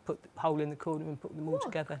just put the hole in the corner and put them all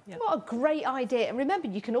together. Yeah. What a great idea. And remember,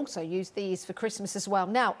 you can also use these for Christmas as well.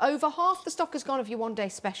 Now, over half the stock has gone of your one day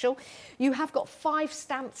special. You have got 5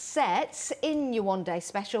 stamp sets in your one day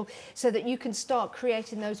special so that you can start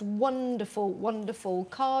creating those wonderful, wonderful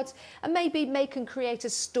cards and maybe make and create a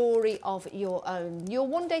story of your own. Your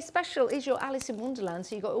one day special is your Alice in Wonderland,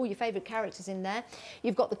 so you've got all your favourite characters in there.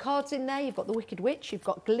 You've got the cards in there, you've got the Wicked Witch, you've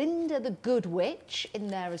got Glinda the Good Witch in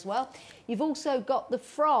there as well. You've also got the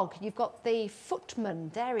frog, you've got the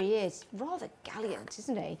footman, there he is, rather gallant,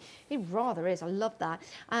 isn't he? He rather is, I love that.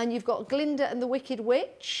 And you've got Glinda and the Wicked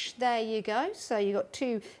Witch, there you go. So you've got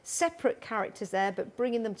 2 separate characters there, but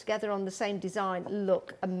bringing them together on the same design,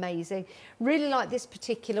 look amazing. Really like this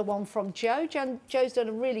particular one from Jo. Jo's done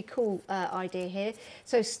a really cool idea here.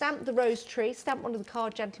 So stamp the rose tree, stamp one of the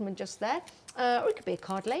card gentlemen just there. Or it could be a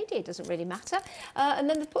card lady, it doesn't really matter. And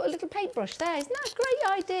then they've put a little paintbrush there. Isn't that a great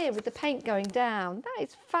idea with the paint going down? That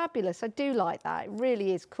is fabulous. I do like that. It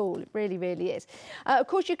really is cool. It really, really is. Of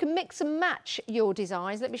course, you can mix and match your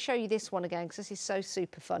designs. Let me show you this one again because this is so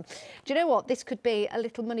super fun. Do you know what? This could be a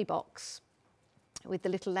little money box with the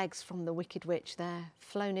little legs from the Wicked Witch there,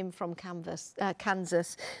 flown in from Kansas.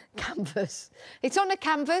 It's on a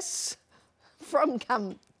canvas from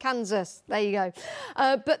Kansas. There you go.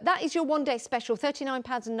 But that is your one day special,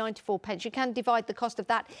 £39.94. You can divide the cost of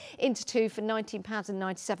that into 2 for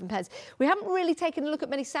 £19.97. We haven't really taken a look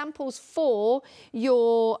at many samples for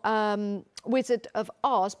your Wizard of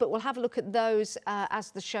Oz, but we'll have a look at those as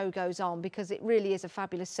the show goes on because it really is a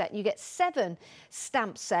fabulous set. You get 7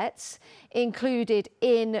 stamp sets included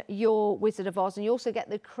in your Wizard of Oz, and you also get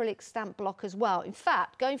the acrylic stamp block as well. In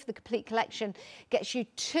fact, going for the complete collection gets you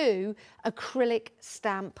 2 acrylic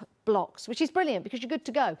stamp blocks, which is brilliant because you're good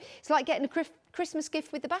to go. It's like getting a Christmas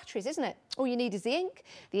gift with the batteries, isn't it? All you need is the ink,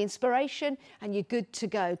 the inspiration, and you're good to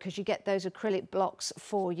go because you get those acrylic blocks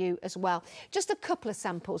for you as well. Just a couple of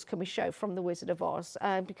samples can we show from the Wizard of Oz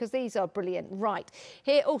because these are brilliant. Right,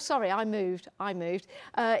 here, oh sorry, I moved.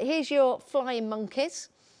 Here's your flying monkeys.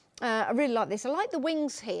 I really like this. I like the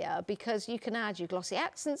wings here because you can add your glossy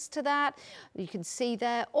accents to that. You can see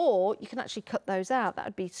there, or you can actually cut those out. That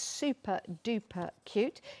would be super duper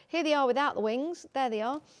cute. Here they are without the wings. There they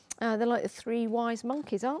are. They're like the 3 wise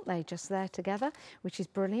monkeys, aren't they? Just there together, which is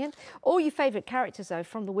brilliant. All your favourite characters, though,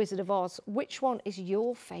 from the Wizard of Oz. Which one is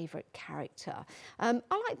your favourite character? I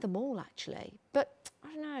like them all, actually. But,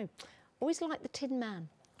 I don't know, always like the Tin Man.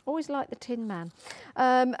 Always like the Tin Man.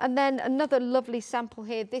 And then another lovely sample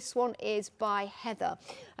here. This one is by Heather.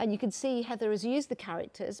 And you can see Heather has used the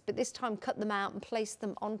characters, but this time cut them out and placed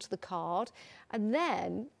them onto the card. And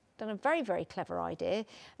then done a very, very clever idea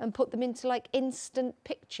and put them into like instant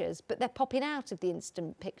pictures, but they're popping out of the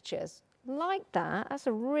instant pictures. Like that. That's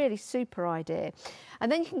a really super idea.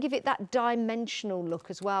 And then you can give it that dimensional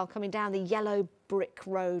look as well, coming down the yellow brick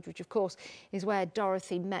road, which of course is where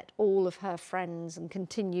Dorothy met all of her friends and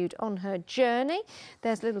continued on her journey.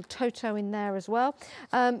 There's little Toto in there as well.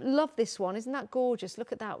 Love this one. Isn't that gorgeous?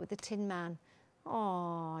 Look at that with the Tin Man.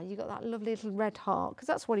 Oh, you got that lovely little red heart because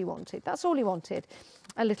that's what he wanted. That's all he wanted,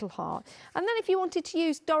 a little heart. And then if you wanted to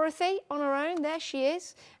use Dorothy on her own, there she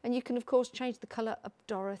is. And you can, of course, change the colour of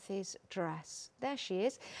Dorothy's dress. There she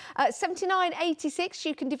is. £79.86.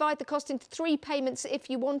 You can divide the cost into 3 payments if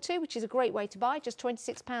you want to, which is a great way to buy. Just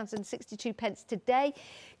 £26.62 today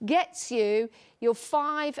gets you your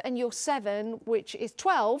 5 and your 7, which is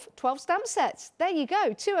 12 stamp sets. There you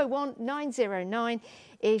go. 201909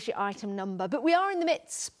 is your item number. But we are in the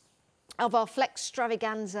midst of our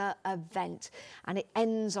Flextravaganza event and it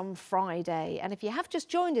ends on Friday. And if you have just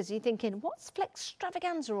joined us, you're thinking, what's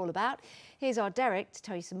Flextravaganza all about? Here's our Derek to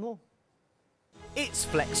tell you some more. It's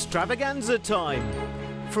Flextravaganza time.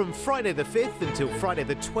 From Friday the 5th until Friday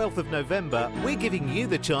the 12th of November, we're giving you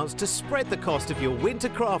the chance to spread the cost of your winter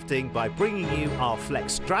crafting by bringing you our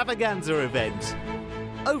Flextravaganza event.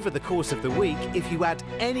 Over the course of the week, if you add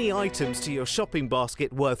any items to your shopping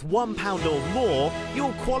basket worth £1 or more,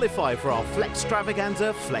 you'll qualify for our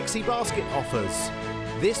Flextravaganza Flexi Basket offers.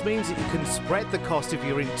 This means that you can spread the cost of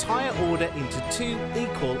your entire order into 2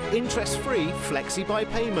 equal interest-free Flexi-Buy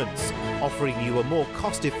payments, offering you a more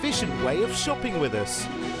cost-efficient way of shopping with us.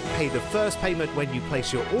 Pay the first payment when you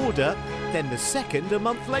place your order, then the second a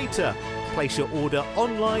month later. Place your order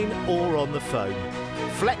online or on the phone.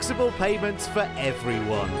 Flexible payments for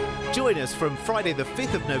everyone. Join us from Friday the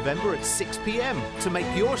 5th of November at 6 p.m. to make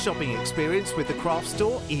your shopping experience with the craft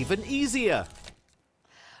store even easier.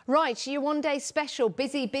 Right, your one-day special,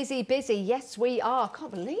 busy, busy, busy. Yes, we are.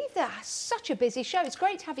 Can't believe that. Such a busy show. It's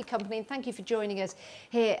great to have you company, and thank you for joining us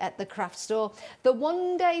here at the craft store. The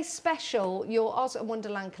one-day special, your Oz and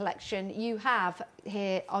Wonderland collection, you have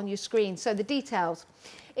here on your screen. So the details.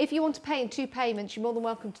 If you want to pay in 2 payments, you're more than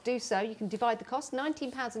welcome to do so. You can divide the cost,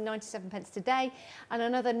 £19.97 today and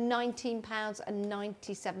another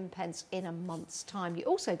 £19.97 in a month's time. You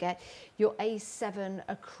also get your A7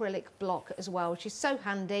 acrylic block as well, which is so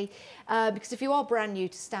handy because if you are brand new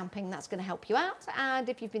to stamping, that's going to help you out. And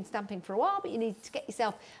if you've been stamping for a while, but you need to get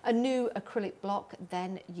yourself a new acrylic block,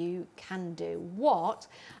 then you can do. What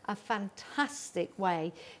a fantastic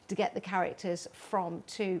way to get the characters from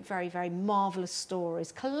 2 very, very marvellous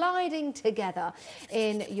stories colliding together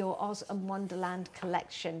in your Oz and Wonderland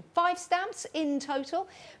collection. 5 stamps in total,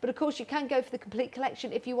 but of course you can go for the complete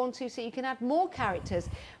collection if you want to, so you can add more characters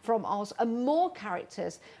from Oz and more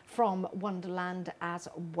characters from Wonderland as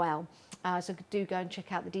well. So do go and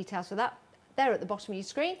check out the details for that. There at the bottom of your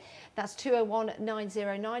screen, that's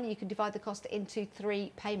 201909. You can divide the cost into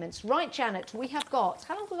 3 payments. Right, Janet, we have got,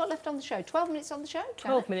 how long have we got left on the show? 12 minutes on the show?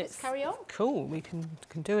 12 minutes. Let's carry on. Cool, we can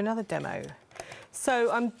do another demo.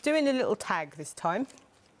 So I'm doing a little tag this time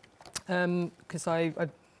because I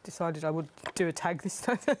decided I would do a tag this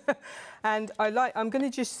time. And I'm going to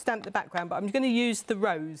just stamp the background, but I'm going to use the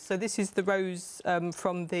rose. So this is the rose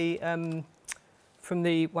from the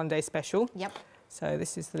one day special. Yep. So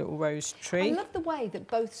this is the little rose tree. I love the way that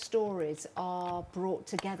both stories are brought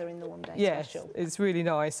together in the one day special. Yes, it's really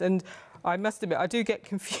nice. And I must admit, I do get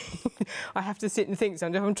confused. I have to sit and think. So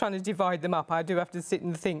if I'm trying to divide them up, I do have to sit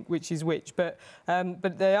and think which is which. But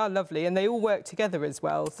they are lovely, and they all work together as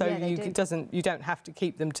well. So yeah, you don't have to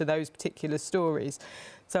keep them to those particular stories.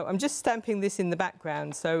 So I'm just stamping this in the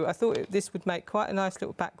background. So I thought this would make quite a nice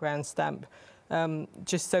little background stamp.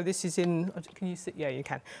 Just so this is in, can you see? Yeah, you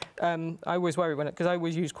can. I always worry because I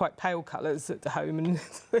always use quite pale colours at the home and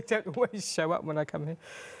they don't always show up when I come here.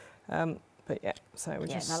 But yeah, so we're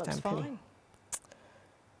just stamping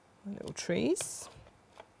little trees.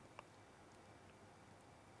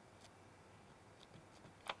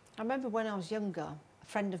 I remember when I was younger, a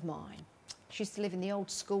friend of mine, she used to live in the old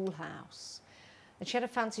schoolhouse, and she had a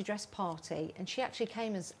fancy dress party, and she actually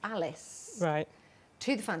came as Alice. Right.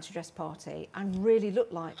 To the fancy dress party and really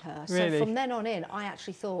looked like her. Really? So from then on in, I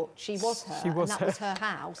actually thought she was her, and that was her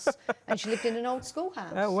house, and she lived in an old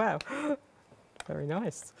schoolhouse. Oh, wow. Very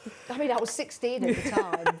nice. I mean, I was 16 at the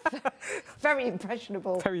time. Very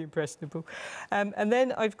impressionable. Very impressionable. And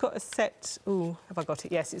then I've got a set, oh, have I got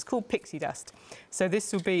it? Yes, it's called Pixie Dust. So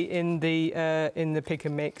this will be in the pick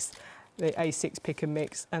and mix. The A6 pick and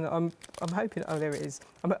mix, and I'm hoping, oh, there it is.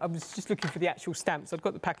 I was just looking for the actual stamps. I've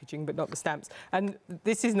got the packaging but not the stamps, and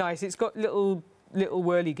this is nice. It's got little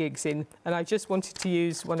whirligigs in, and I just wanted to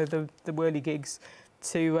use one of the whirligigs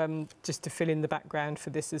to just to fill in the background for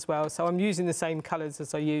this as well. So I'm using the same colours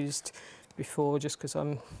as I used before, just because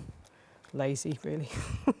I'm lazy, really.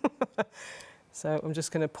 So I'm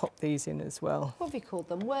just going to pop these in as well. What have you called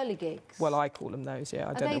them? Whirligigs? Well, I call them those. Yeah,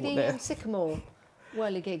 I don't know what they're. Are they the sycamore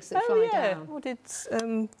whirligigs that fly down? Well, did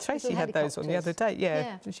Tracy had those on the other day?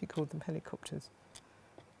 Yeah, she called them helicopters.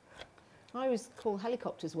 I always call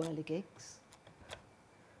helicopters whirligigs.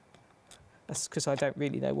 That's because I don't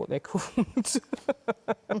really know what they're called.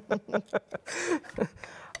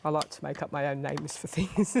 I like to make up my own names for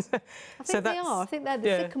things. I think they are. I think they're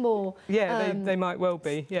the sycamore. Yeah, they might well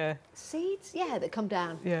be. Yeah. Seeds, yeah, that come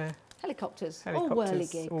down. Yeah. Helicopters or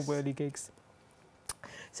whirligigs. Or whirligigs.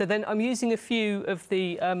 So then I'm using a few of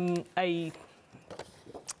the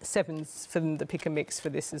A7s from the pick and mix for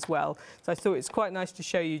this as well. So I thought it's quite nice to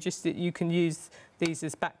show you just that you can use these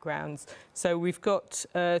as backgrounds. So we've got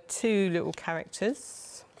 2 little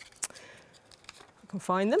characters. I can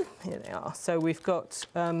find them. Here they are. So we've got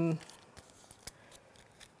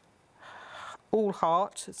all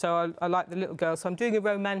heart. So I like the little girl. So I'm doing a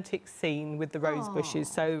romantic scene with the rose bushes.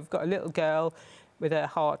 So we've got a little girl with a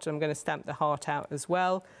heart. I'm going to stamp the heart out as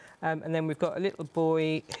well. And then we've got a little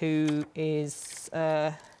boy who is,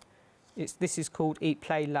 this is called Eat,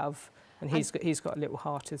 Play, Love. And he's got a little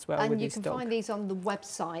heart as well with his dog. And you can find these on the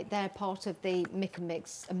website. They're part of the Mick and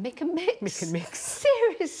Mix. A Mick and Mix? Mick and Mix.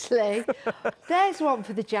 Seriously? There's one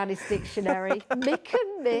for the Janice Dictionary. Mick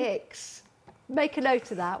and Mix. Make a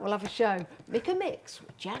note of that. We'll have a show. Mick and Mix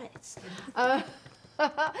with Janice.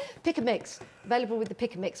 Pick and mix, available with the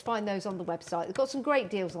pick and mix. Find those on the website. They've got some great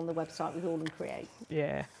deals on the website with AAll Create.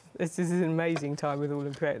 Yeah, this is an amazing time with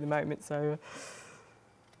AAll Create at the moment. So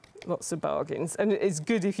lots of bargains, and it's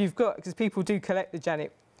good if you've got, because people do collect the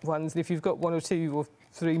Janet ones, and if you've got 1 or 2 or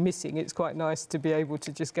 3 missing, it's quite nice to be able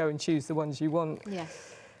to just go and choose the ones you want.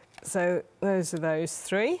 Yes. So those are those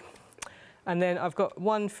three. And then I've got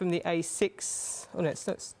one from the A6, oh no, it's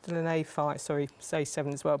not still an A5, sorry, it's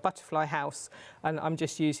A7 as well, Butterfly House. And I'm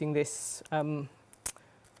just using this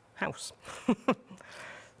house. I'm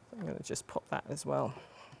going to just pop that as well.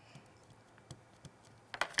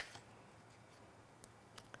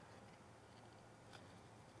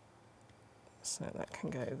 So that can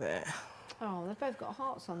go there. Oh, they've both got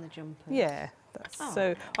hearts on the jumpers. Yeah, that's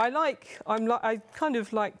so. I kind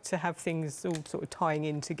of like to have things all sort of tying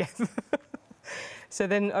in together. So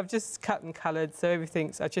then I've just cut and coloured. So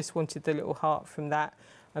everything's. I just wanted the little heart from that,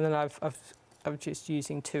 and then I'm just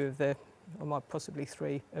using two of the, or might possibly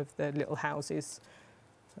three of the little houses.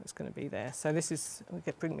 So it's going to be there. So this is. I'm going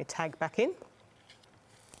to bring my tag back in.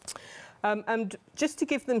 And just to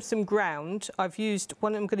give them some ground, I've used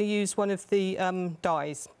one. I'm going to use one of the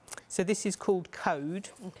dies. So this is called Code.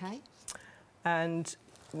 Okay. And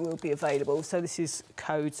will be available. So this is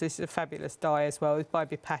Code. So this is a fabulous die as well. It's by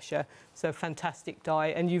Bipasha. So a fantastic die.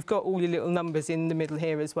 And you've got all your little numbers in the middle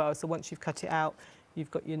here as well. So once you've cut it out,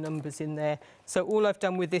 you've got your numbers in there. So all I've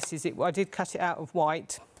done with this is I did cut it out of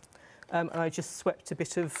white, and I just swept a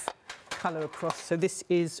bit of colour across. So this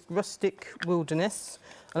is Rustic Wilderness.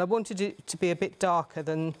 And I wanted it to be a bit darker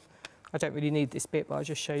than, I don't really need this bit, but I'll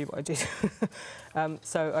just show you what I did.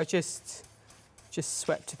 So I just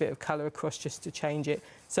swept a bit of colour across just to change it.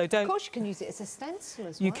 So don't. Of course, you can use it as a stencil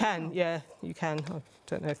as well. You can, yeah, you can. I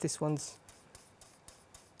don't know if this one's.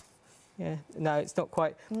 Yeah, no, it's not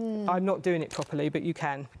quite. I'm not doing it properly, but you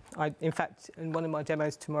can. In fact, in one of my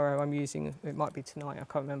demos tomorrow, I'm using. It might be tonight. I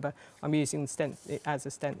can't remember. I'm using it as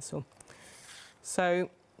a stencil. So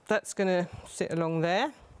that's going to sit along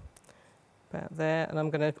there, about there, and I'm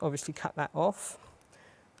going to obviously cut that off.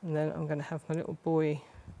 And then I'm going to have my little boy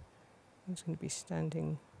who's going to be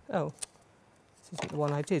standing. Oh, this isn't the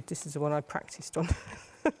one I did. This is the one I practiced on.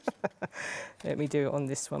 Let me do it on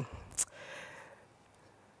this one.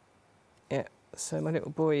 Yeah, so my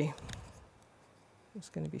little boy is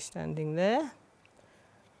going to be standing there.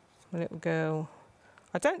 My little girl.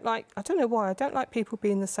 I don't know why, I don't like people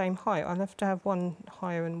being the same height. I'll have to have one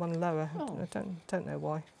higher and one lower. Oh. I don't know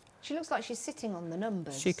why. She looks like she's sitting on the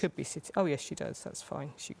numbers. She could be sitting, oh yes she does, that's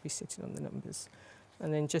fine. She could be sitting on the numbers.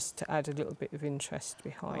 And then just to add a little bit of interest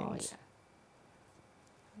behind. Right.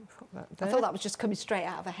 Put that there. I thought that was just coming straight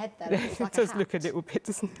out of her head there. It, like it does look a little bit,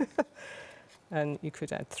 doesn't it? And you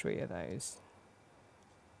could add 3 of those.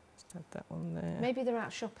 Just add that one there. Maybe they're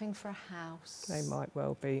out shopping for a house. They might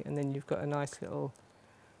well be. And then you've got a nice little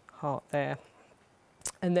heart there.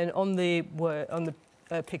 And then on the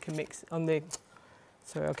pick and mix,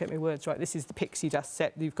 sorry, I'll get my words right. This is the pixie dust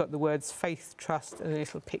set. You've got the words faith, trust, and a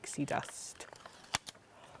little pixie dust.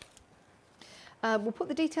 We'll put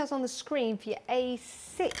the details on the screen for your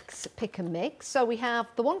A6 pick and mix. So we have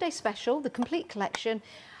the one-day special, the complete collection.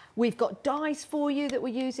 We've got dies for you that we're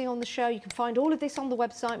using on the show. You can find all of this on the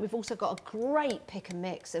website. We've also got a great pick and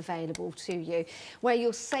mix available to you where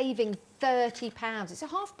you're saving £30. It's a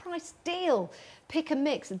half-price deal. Pick and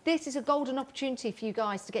mix. This is a golden opportunity for you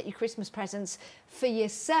guys to get your Christmas presents for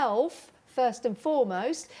yourself, first and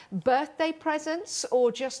foremost, birthday presents,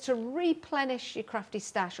 or just to replenish your crafty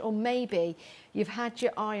stash, or maybe you've had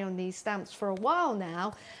your eye on these stamps for a while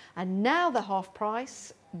now, and now they're half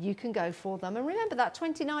price, you can go for them. And remember that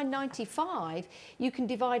 £29.95 you can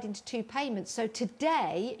divide into 2 payments. So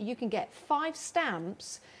today you can get 5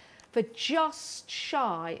 stamps for just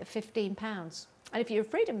shy of £15. And if you're a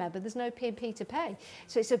Freedom member, there's no P&P to pay.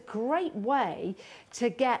 So it's a great way to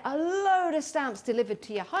get a load of stamps delivered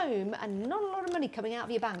to your home and not a lot of money coming out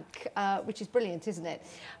of your bank, which is brilliant, isn't it?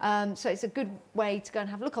 So it's a good way to go and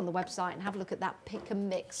have a look on the website and have a look at that pick and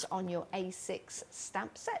mix on your A6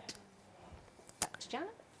 stamp set. Back to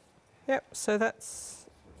Janet. Yep, so that's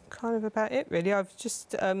kind of about it, really. I've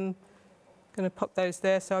just going to pop those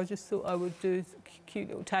there, so I just thought I would do a cute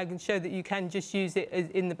little tag and show that you can just use it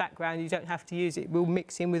in the background. You don't have to use it. We'll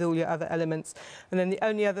mix in with all your other elements. And then the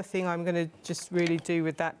only other thing I'm going to just really do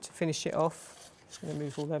with that to finish it off, just going to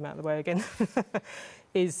move all them out of the way again,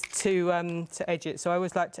 is to edge it. So I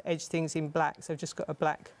always like to edge things in black. So I've just got a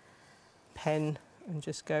black pen and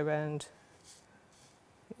just go around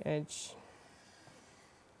the edge.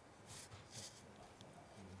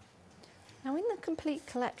 Now in the complete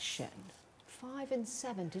collection, 5 and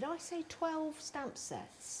 7, did I say 12 stamp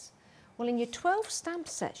sets? Well, in your 12 stamp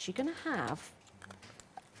sets, you're going to have,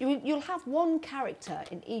 you'll have one character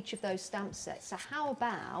in each of those stamp sets. So how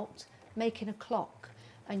about making a clock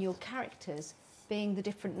and your characters being the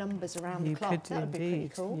different numbers around the clock? That would be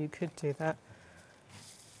pretty cool. You could do that.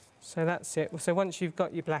 So that's it. So once you've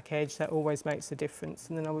got your black edge, that always makes a difference.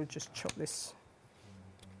 And then I will just chop this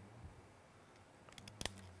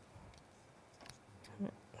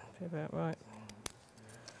be about right.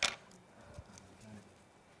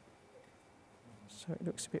 So it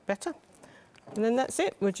looks a bit better. And then that's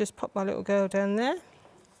it. We'll just pop my little girl down there.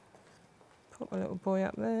 Put my little boy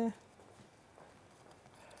up there.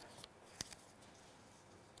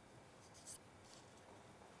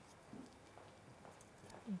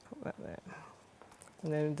 And put that there.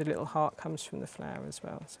 And then the little heart comes from the flower as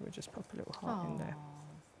well. So we'll just pop a little heart in there.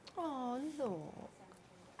 Oh, look.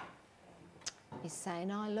 He's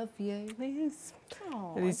saying, I love you. He is.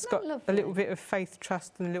 Oh, And he's got a little bit of faith,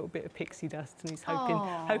 trust and a little bit of pixie dust, and he's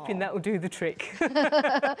hoping that will do the trick.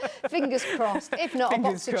 Fingers crossed. If not,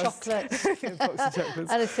 Fingers a box of chocolates. A box of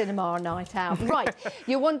chocolates. And a cinema night out. Right,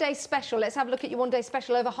 your one-day special. Let's have a look at your one-day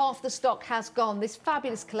special. Over half the stock has gone. This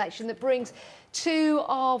fabulous collection that brings two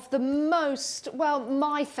of the most, well,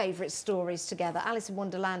 my favourite stories together, Alice in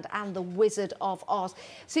Wonderland and The Wizard of Oz.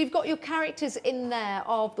 So you've got your characters in there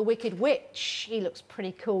of the Wicked Witch. She looks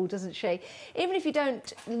pretty cool, doesn't she? Even if you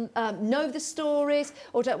don't know the stories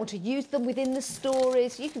or don't want to use them within the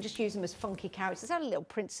stories, you can just use them as funky characters. There's a little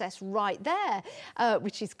princess right there,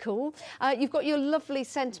 which is cool. You've got your lovely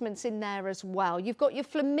sentiments in there as well. You've got your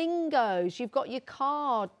flamingos, you've got your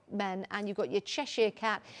card men, and you've got your Cheshire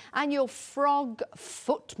Cat and your Frog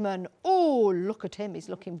Footman. Oh, look at him. He's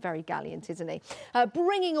looking very gallant, isn't he?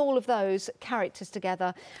 Bringing all of those characters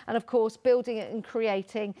together and, of course, building it and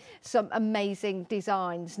creating some amazing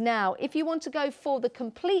designs. Now, if you want to go for the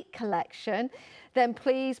complete collection, then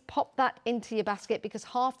please pop that into your basket because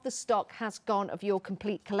half the stock has gone of your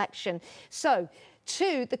complete collection. So,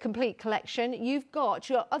 to the complete collection, you've got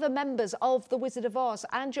your other members of The Wizard of Oz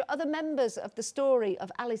and your other members of the story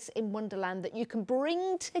of Alice in Wonderland that you can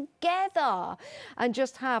bring together and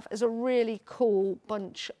just have as a really cool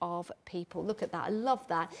bunch of people. Look at that. I love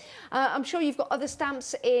that. I'm sure you've got other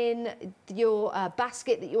stamps in your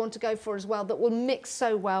basket that you want to go for as well that will mix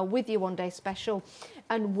so well with your one-day special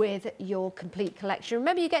and with your complete collection.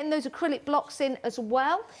 Remember, you're getting those acrylic blocks in as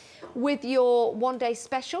well. With your one-day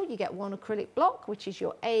special, you get one acrylic block, which is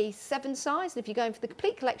your A7 size. And if you're going for the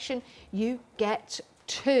complete collection, you get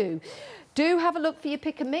two. Do have a look for your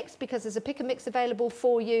pick and mix because there's a pick and mix available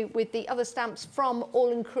for you with the other stamps from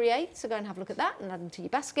AAll Create. So go and have a look at that and add them to your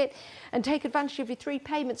basket and take advantage of your 3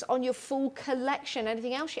 payments on your full collection.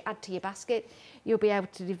 Anything else you add to your basket, you'll be able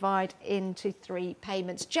to divide into 3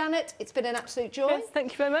 payments. Janet, it's been an absolute joy. Yes,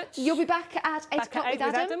 thank you very much. You'll be back at 8 o'clock with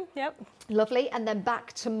Adam. Yep. Lovely. And then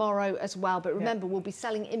back tomorrow as well. But remember, we'll be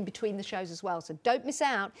selling in between the shows as well. So don't miss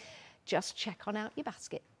out. Just check on out your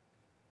basket.